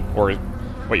 maybe? Or,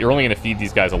 wait, you're only going to feed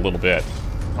these guys a little bit.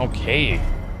 Okay.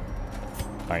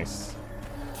 Nice.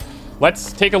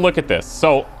 Let's take a look at this.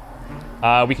 So,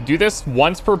 we can do this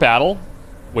once per battle,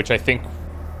 which I think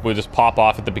will just pop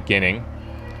off at the beginning.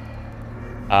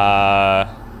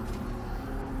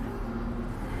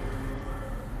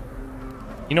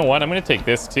 You know what? I'm going to take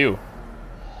this, too.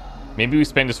 Maybe we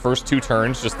spend his first 2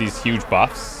 turns, just these huge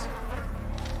buffs.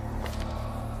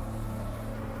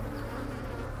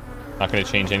 Not going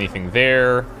to change anything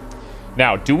there.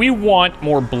 Now, do we want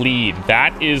more bleed?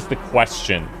 That is the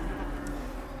question.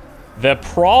 The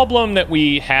problem that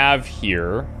we have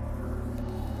here...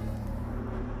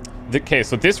 Okay,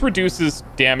 so this reduces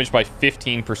damage by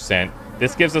 15%.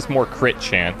 This gives us more crit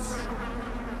chance.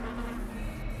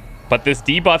 But this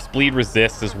debuffs bleed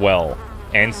resist as well.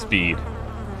 And speed.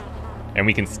 And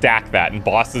we can stack that. And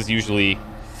bosses usually...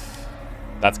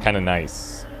 That's kind of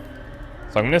nice.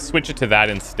 So I'm going to switch it to that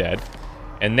instead.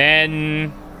 And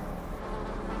then...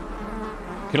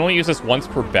 Can only use this once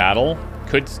per battle.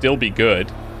 Could still be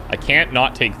good. I can't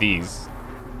not take these.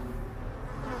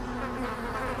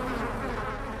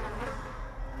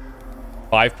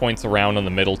 Five points around on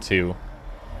the middle, too.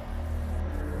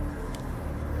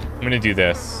 I'm gonna do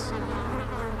this.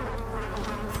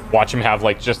 Watch him have,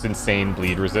 like, just insane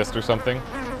bleed resist or something.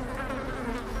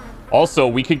 Also,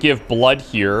 we could give blood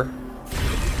here.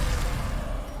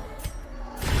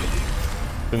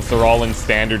 Since they're all in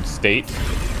standard state.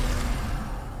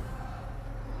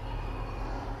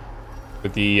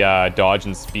 With the dodge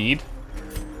and speed.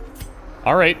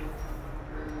 Alright.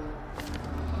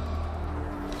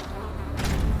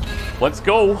 Let's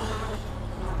go.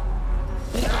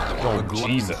 Oh,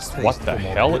 Jesus. What the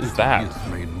hell is that?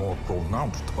 Made more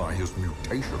pronounced by his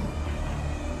mutation.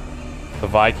 The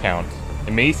Viscount.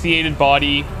 Emaciated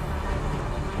body.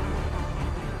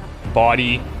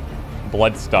 Body.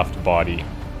 Blood-stuffed body.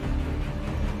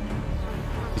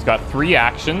 He's got 3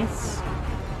 actions.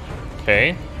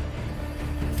 Okay.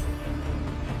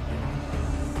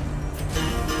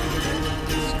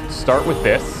 Start with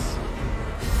this.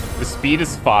 The speed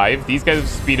is 5. These guys have a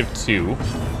speed of 2.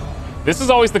 This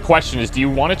is always the question, is do you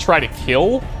want to try to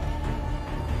kill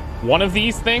one of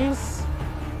these things?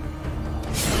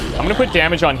 I'm going to put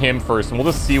damage on him first, and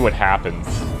we'll just see what happens.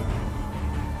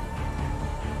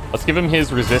 Let's give him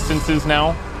his resistances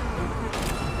now.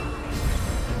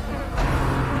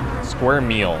 Square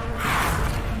meal.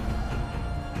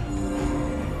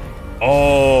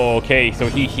 Oh, okay, so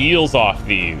he heals off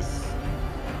these.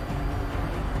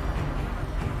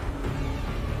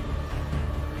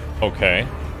 Okay.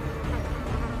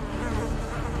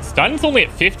 Stun's only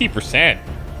at 50%.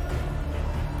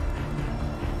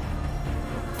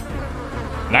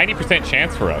 90%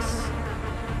 chance for us.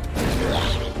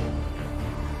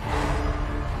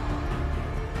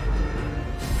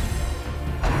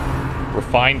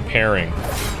 Refined pairing.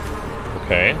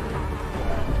 Okay.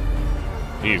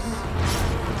 Jeez.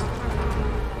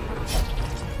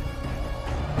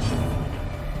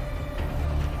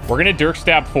 We're gonna Dirk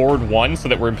Stab forward 1 so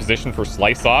that we're in position for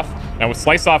Slice Off. Now with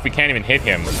Slice Off, we can't even hit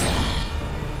him.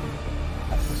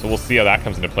 So we'll see how that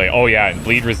comes into play. Oh yeah, and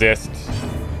Bleed Resist.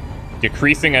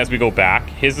 Decreasing as we go back.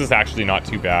 His is actually not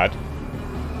too bad.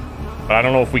 But I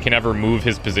don't know if we can ever move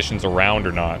his positions around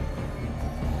or not.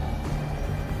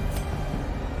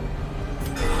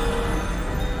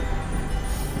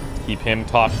 Keep him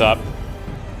topped up.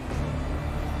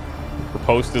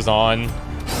 Riposte is on.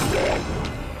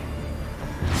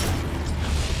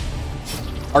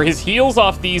 Are his heals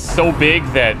off these so big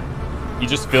that he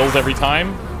just fills every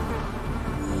time?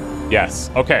 Yes.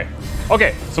 Okay.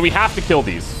 Okay, so we have to kill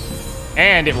these.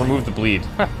 And it removed the bleed.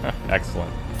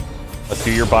 Excellent. Let's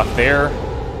do your buff there.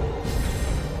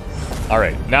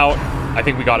 Alright, now I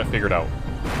think we got it figured out.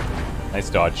 Nice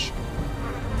dodge.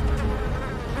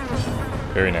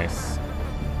 Very nice.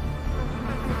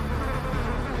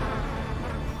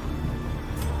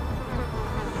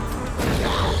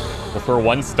 We'll throw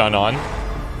 1 stun on.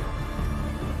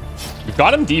 We've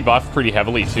got him debuffed pretty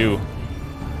heavily, too.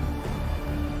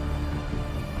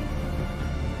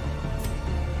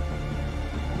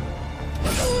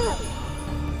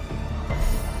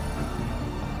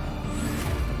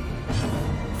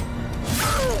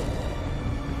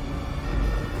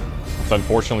 It's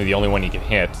unfortunately the only one he can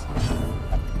hit.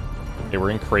 Okay,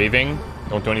 we're in Craving.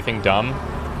 Don't do anything dumb.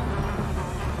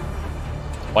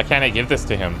 Why can't I give this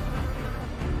to him?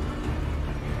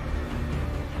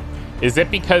 Is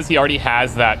it because he already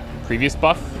has that previous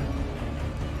buff?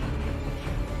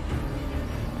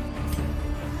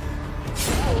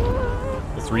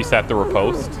 Let's reset the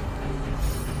riposte.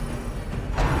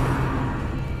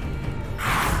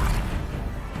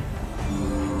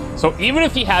 So even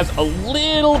if he has a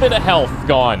little bit of health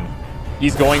gone,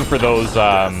 he's going for those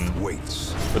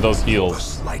heals.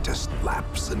 The slightest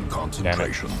lapse in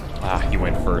concentration. Ah, he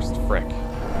went first. Frick.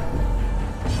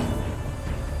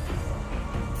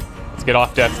 Let's get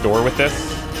off death's door with this.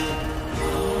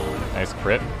 Nice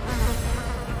crit.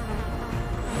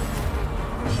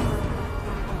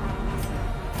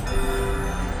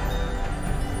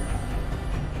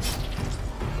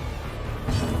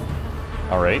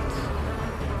 All right.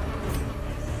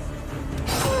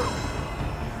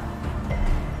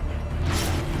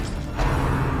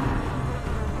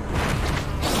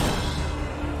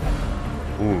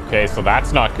 Ooh, okay, so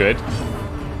that's not good.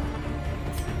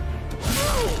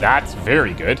 That's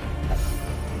very good.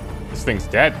 This thing's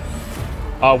dead.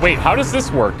 Wait, how does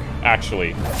this work,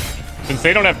 actually? Since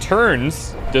they don't have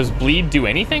turns, does bleed do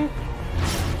anything?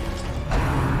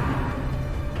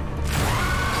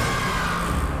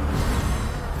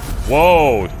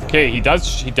 Whoa, Okay, he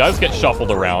does get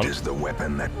shuffled around. Is the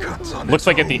weapon that cuts on Looks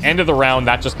like at the end of the round,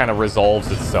 that just kind of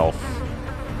resolves itself.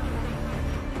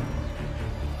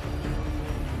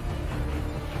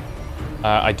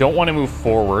 I don't want to move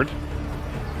forward.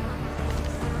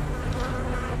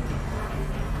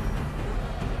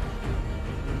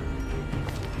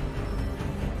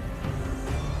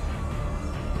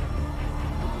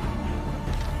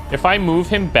 If I move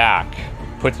him back,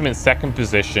 puts him in second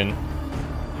position,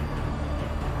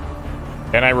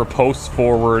 then I riposte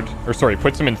forward, or sorry,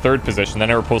 puts him in third position, then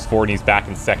I riposte forward and he's back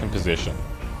in second position.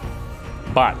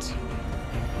 But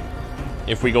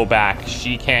if we go back,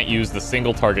 she can't use the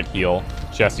single target heal.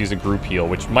 She has to use a group heal,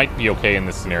 which might be okay in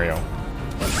this scenario.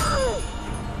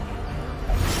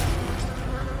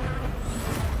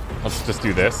 Let's just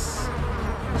do this.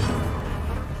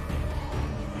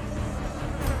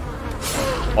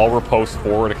 I'll riposte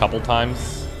forward a couple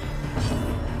times.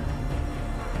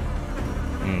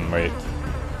 Wait.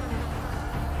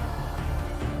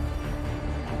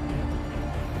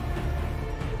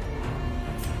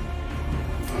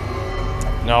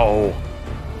 No.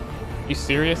 Are you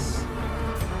serious?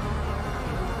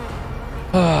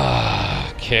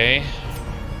 Okay.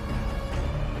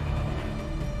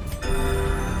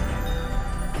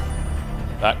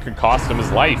 That could cost him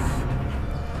his life.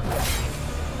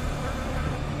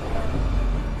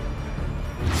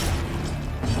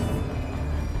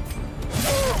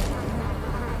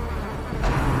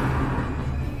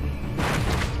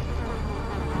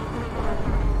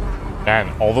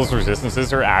 Man, all those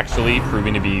resistances are actually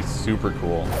proving to be super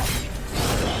cool.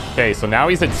 Okay, so now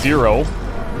he's at 0.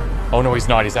 Oh no, he's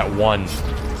not. He's at 1.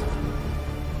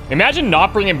 Imagine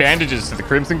not bringing bandages to the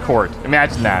Crimson Court.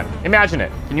 Imagine that. Imagine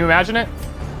it. Can you imagine it?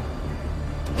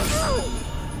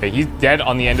 Okay, he's dead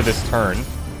on the end of this turn.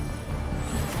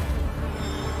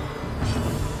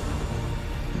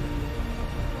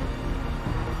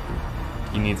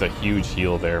 He needs a huge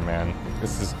heal there, man.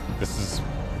 This is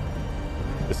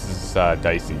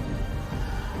dicey.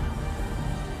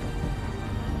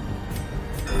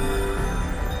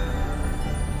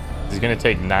 He's gonna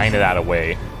take 9 of that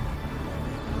away.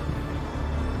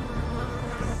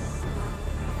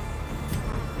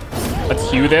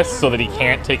 Let's hew this so that he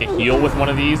can't take a heal with one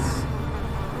of these.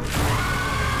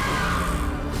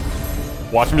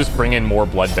 Watch him just bring in more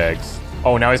blood bags.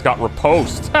 Oh, now he's got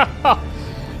riposte.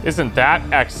 Isn't that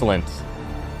excellent?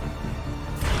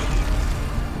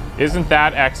 Isn't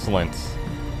that excellent?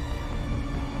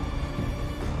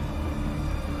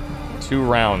 2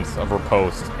 rounds of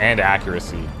riposte and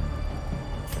accuracy.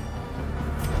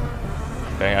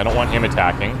 Okay, I don't want him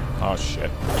attacking. Oh, shit.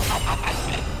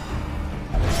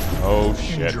 Oh,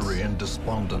 shit. Injury and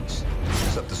despondence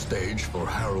set the stage for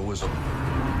heroism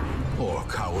or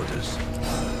cowardice.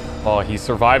 Oh, he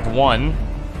survived 1.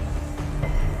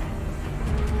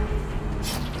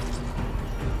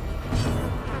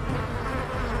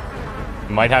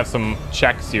 Might have some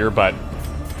checks here, but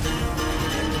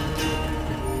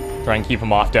try and keep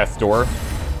him off death's door.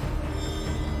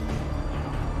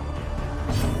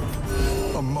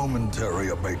 A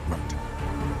momentary abatement.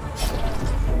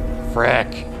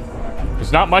 Frick.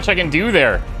 There's not much I can do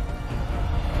there.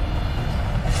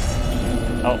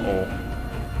 Uh-oh.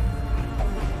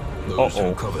 Those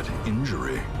who covet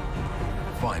injury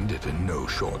find it in no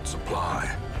short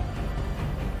supply.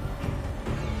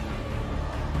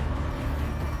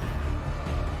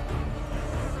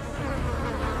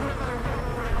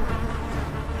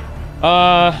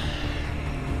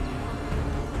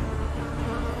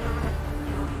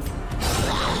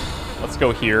 Let's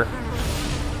go here.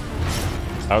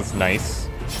 That was nice.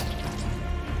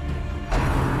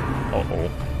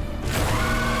 Uh-oh.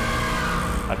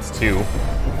 That's 2.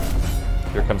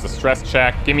 Here comes the stress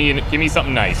check. Give me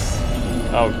something nice.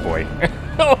 Oh boy.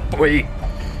 Oh boy.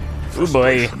 Oh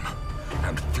boy.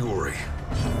 And fury,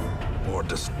 more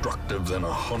destructive than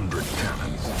 100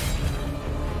 cannons.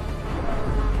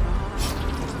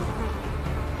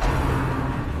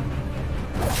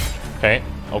 Okay,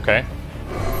 okay.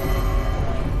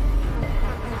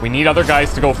 We need other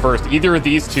guys to go first. Either of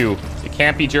these two. It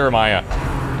can't be Jeremiah.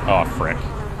 Oh, frick.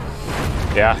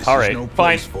 Yeah, alright, no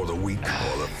fine. For the weak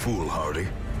or the foolhardy.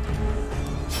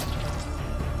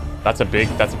 That's a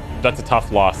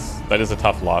tough loss. That is a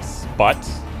tough loss. But,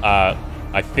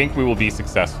 I think we will be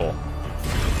successful.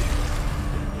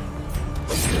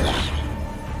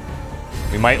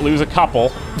 We might lose a couple.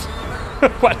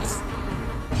 What?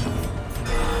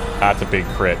 That's a big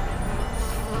crit.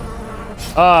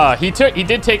 He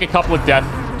did take a couple of death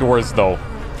doors though.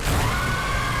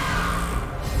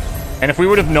 And if we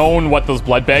would have known what those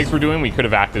blood bags were doing, we could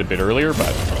have acted a bit earlier,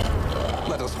 but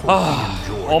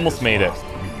almost made it.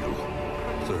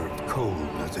 served cold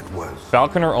as it was.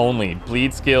 Falconer only.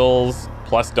 Bleed skills,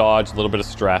 plus dodge, a little bit of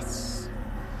stress.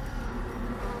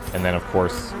 And then, of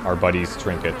course, our buddy's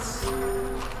trinkets.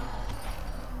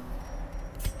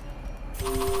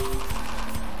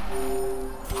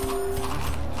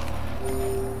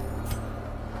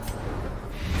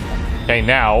 Okay,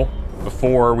 now,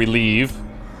 before we leave,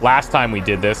 last time we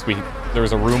did this, there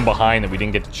was a room behind that we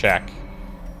didn't get to check.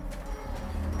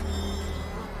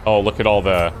 Oh, look at all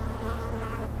the...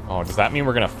 Oh, does that mean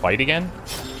we're gonna fight again?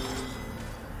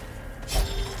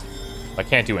 I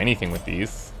can't do anything with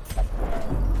these.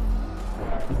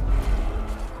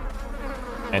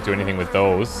 Can't do anything with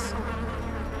those.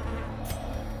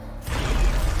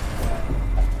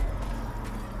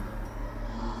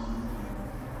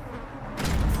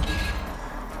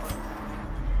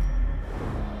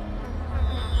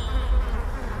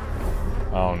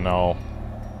 Oh no.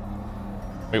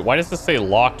 Wait, why does this say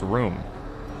locked room?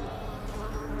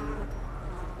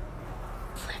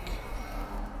 Frick.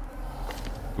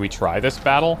 Do we try this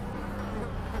battle?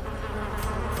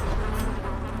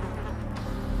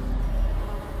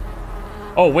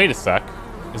 Oh, wait a sec.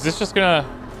 Is this just gonna...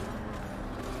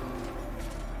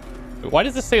 Why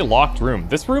does this say locked room?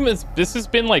 This has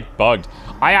been like bugged.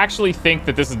 I actually think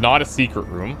that this is not a secret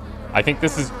room. I think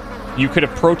this is... You could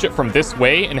approach it from this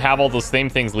way and have all those same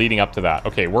things leading up to that.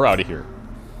 Okay, we're out of here.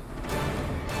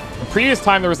 The previous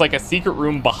time, there was like a secret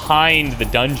room behind the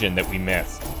dungeon that we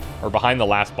missed. Or behind the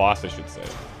last boss, I should say.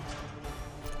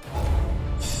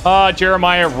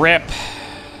 Jeremiah, rip.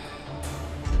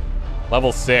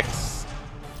 Level 6.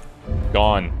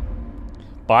 Gone.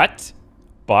 But,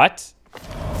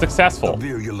 successful.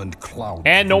 Virulent cloud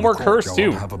and no more curse,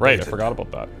 too. Right, I forgot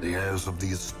about that. The airs of the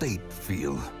estate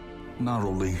feel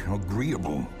narrowly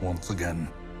agreeable once again.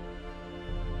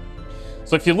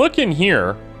 So if you look in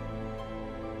here,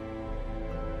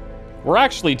 we're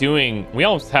actually doing... We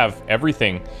almost have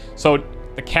everything. So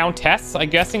the Countess, I'm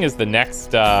guessing, is the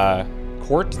next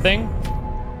court thing?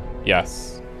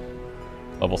 Yes.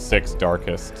 Level 6,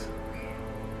 Darkest.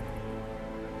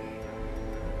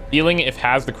 Healing if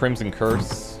has the Crimson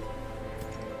Curse.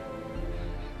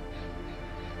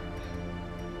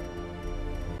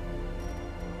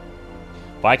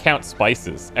 Viscount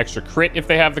Spices. Extra crit if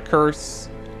they have the curse.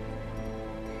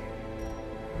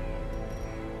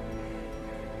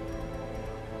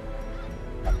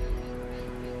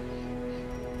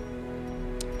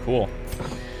 Cool.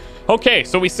 Okay,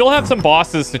 so we still have some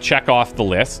bosses to check off the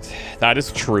list. That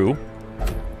is true.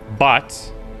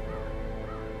 But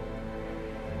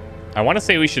I want to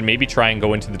say we should maybe try and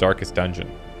go into the Darkest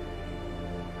Dungeon.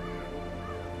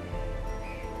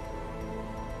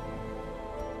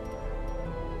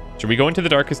 Should we go into the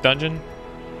Darkest Dungeon?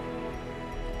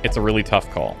 It's a really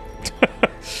tough call.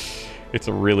 It's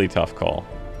a really tough call.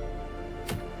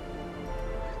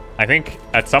 I think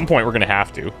at some point we're going to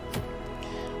have to.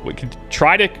 We could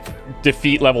try to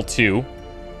defeat level 2.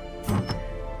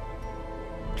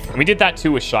 And we did that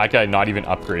too with Shy Guy not even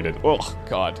upgraded. Oh,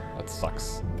 God. That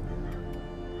sucks.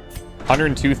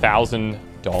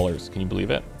 $102,000. Can you believe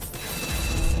it?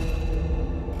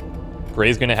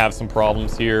 Gray's going to have some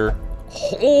problems here.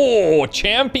 Oh,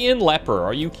 champion leper.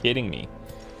 Are you kidding me?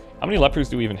 How many lepers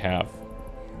do we even have?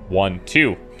 1,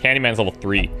 2. Candyman's level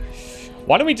 3.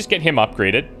 Why don't we just get him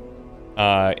upgraded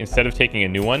instead of taking a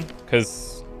new one?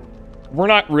 Because we're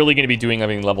not really going to be doing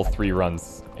any level 3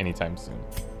 runs anytime soon.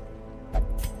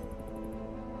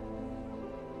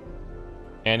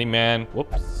 Candyman.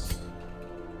 Whoops.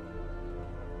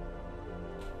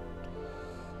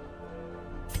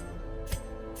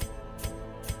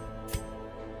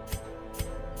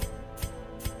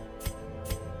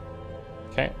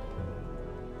 Okay.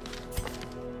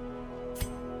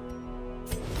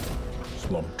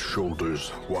 Slumped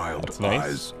shoulders, wild That's nice.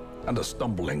 eyes, and a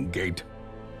stumbling gait.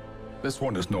 This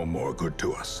one is no more good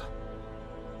to us.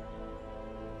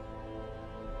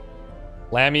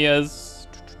 Lamia's.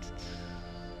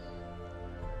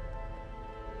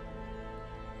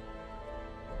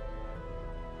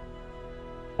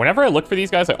 Whenever I look for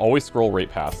these guys, I always scroll right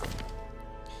past them.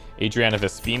 Adriana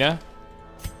Vespina.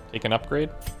 Take an upgrade.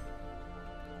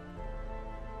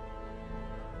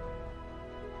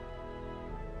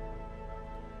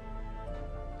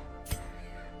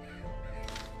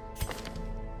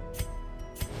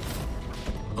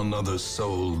 Another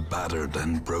soul battered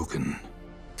and broken,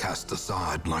 cast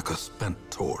aside like a spent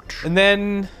torch. And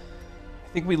then I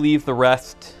think we leave the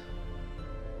rest.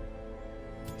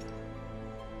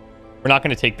 We're not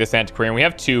going to take this antiquarian. We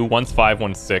have 2. One's 5,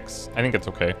 one's 6. I think that's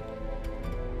okay.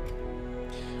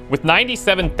 With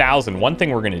 97,000, one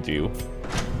thing we're going to do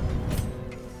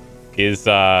is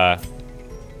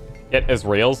get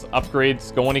Azrael's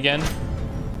upgrades going again.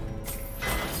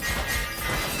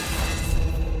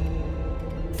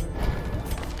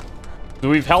 So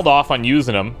we've held off on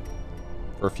using them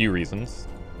for a few reasons.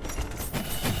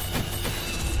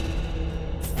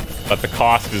 But the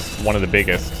cost is one of the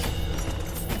biggest.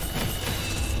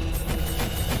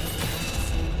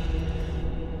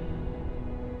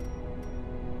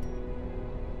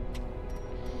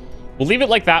 We'll leave it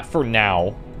like that for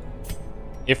now.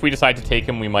 If we decide to take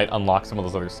him, we might unlock some of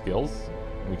those other skills.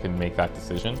 We can make that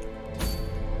decision.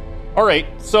 All right,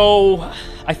 so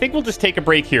I think we'll just take a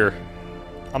break here.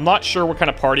 I'm not sure what kind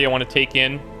of party I want to take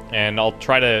in, and I'll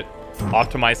try to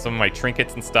optimize some of my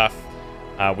trinkets and stuff.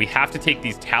 We have to take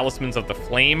these Talismans of the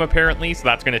Flame, apparently, so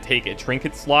that's going to take a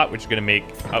trinket slot, which is going to make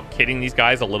outkitting these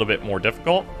guys a little bit more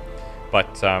difficult.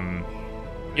 But,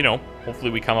 you know, hopefully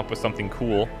we come up with something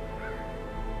cool.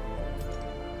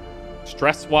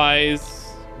 Stress-wise,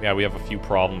 yeah, we have a few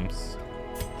problems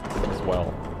as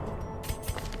well.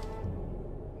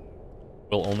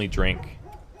 We'll only drink.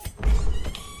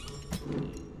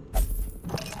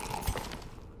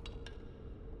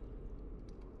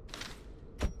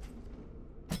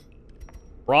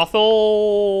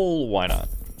 Brothel, why not?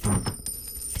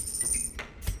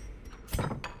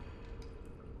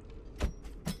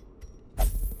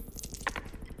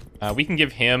 We can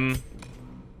give him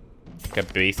like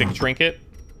a basic trinket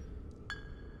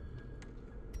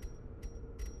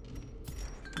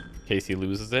in case he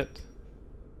loses it.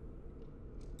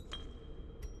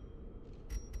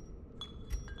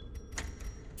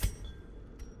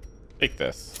 Take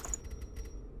this.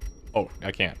 Oh,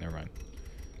 I can't. Never mind.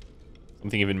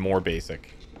 Something even more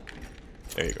basic.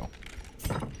 There you go.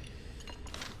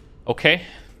 Okay.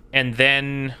 And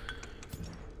then...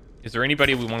 is there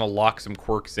anybody we want to lock some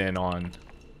quirks in on?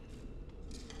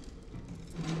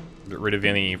 Get rid of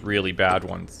any really bad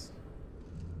ones.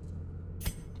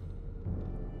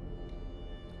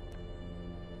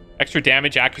 Extra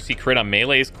damage, accuracy, crit on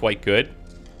melee is quite good.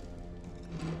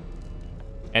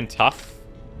 And tough.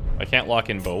 I can't lock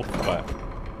in both, but...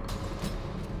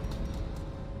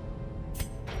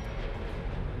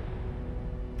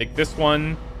 take this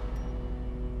one.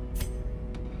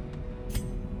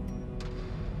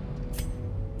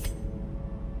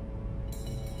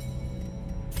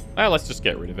 Let's just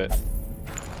get rid of it.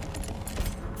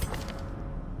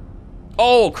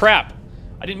 Oh, crap.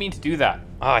 I didn't mean to do that.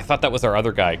 Oh, I thought that was our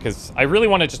other guy, because I really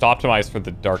want to just optimize for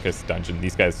the darkest dungeon.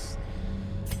 These guys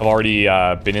have already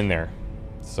been in there,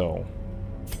 so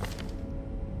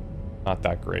not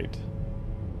that great.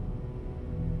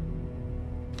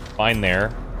 Fine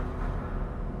there.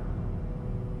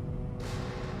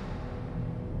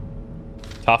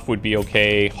 Tough would be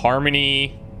okay.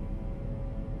 Harmony.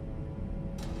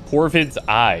 Corvid's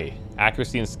Eye.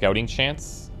 Accuracy and scouting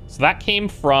chance. So that came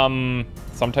from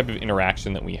some type of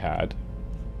interaction that we had.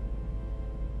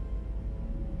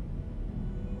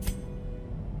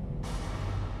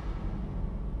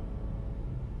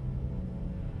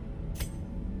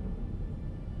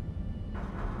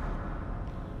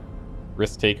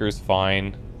 Risk taker's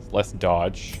fine. Less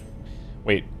dodge.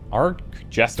 Wait, our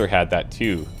Jester had that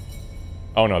too.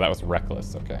 Oh no, that was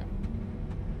reckless. Okay.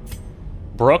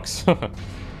 Brooks,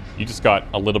 you just got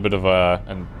a little bit of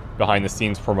a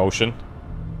behind-the-scenes promotion.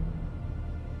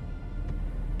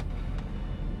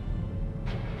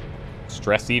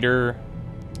 Stress Eater.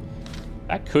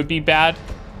 That could be bad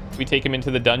if we take him into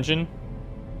the dungeon.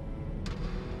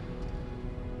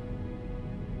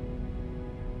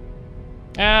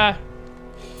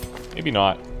 Maybe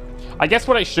not. I guess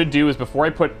what I should do is before I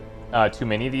put too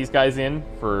many of these guys in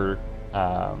for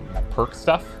perk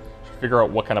stuff, figure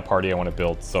out what kind of party I want to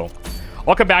build. So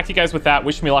I'll come back to you guys with that.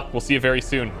 Wish me luck. We'll see you very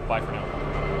soon. Bye for now.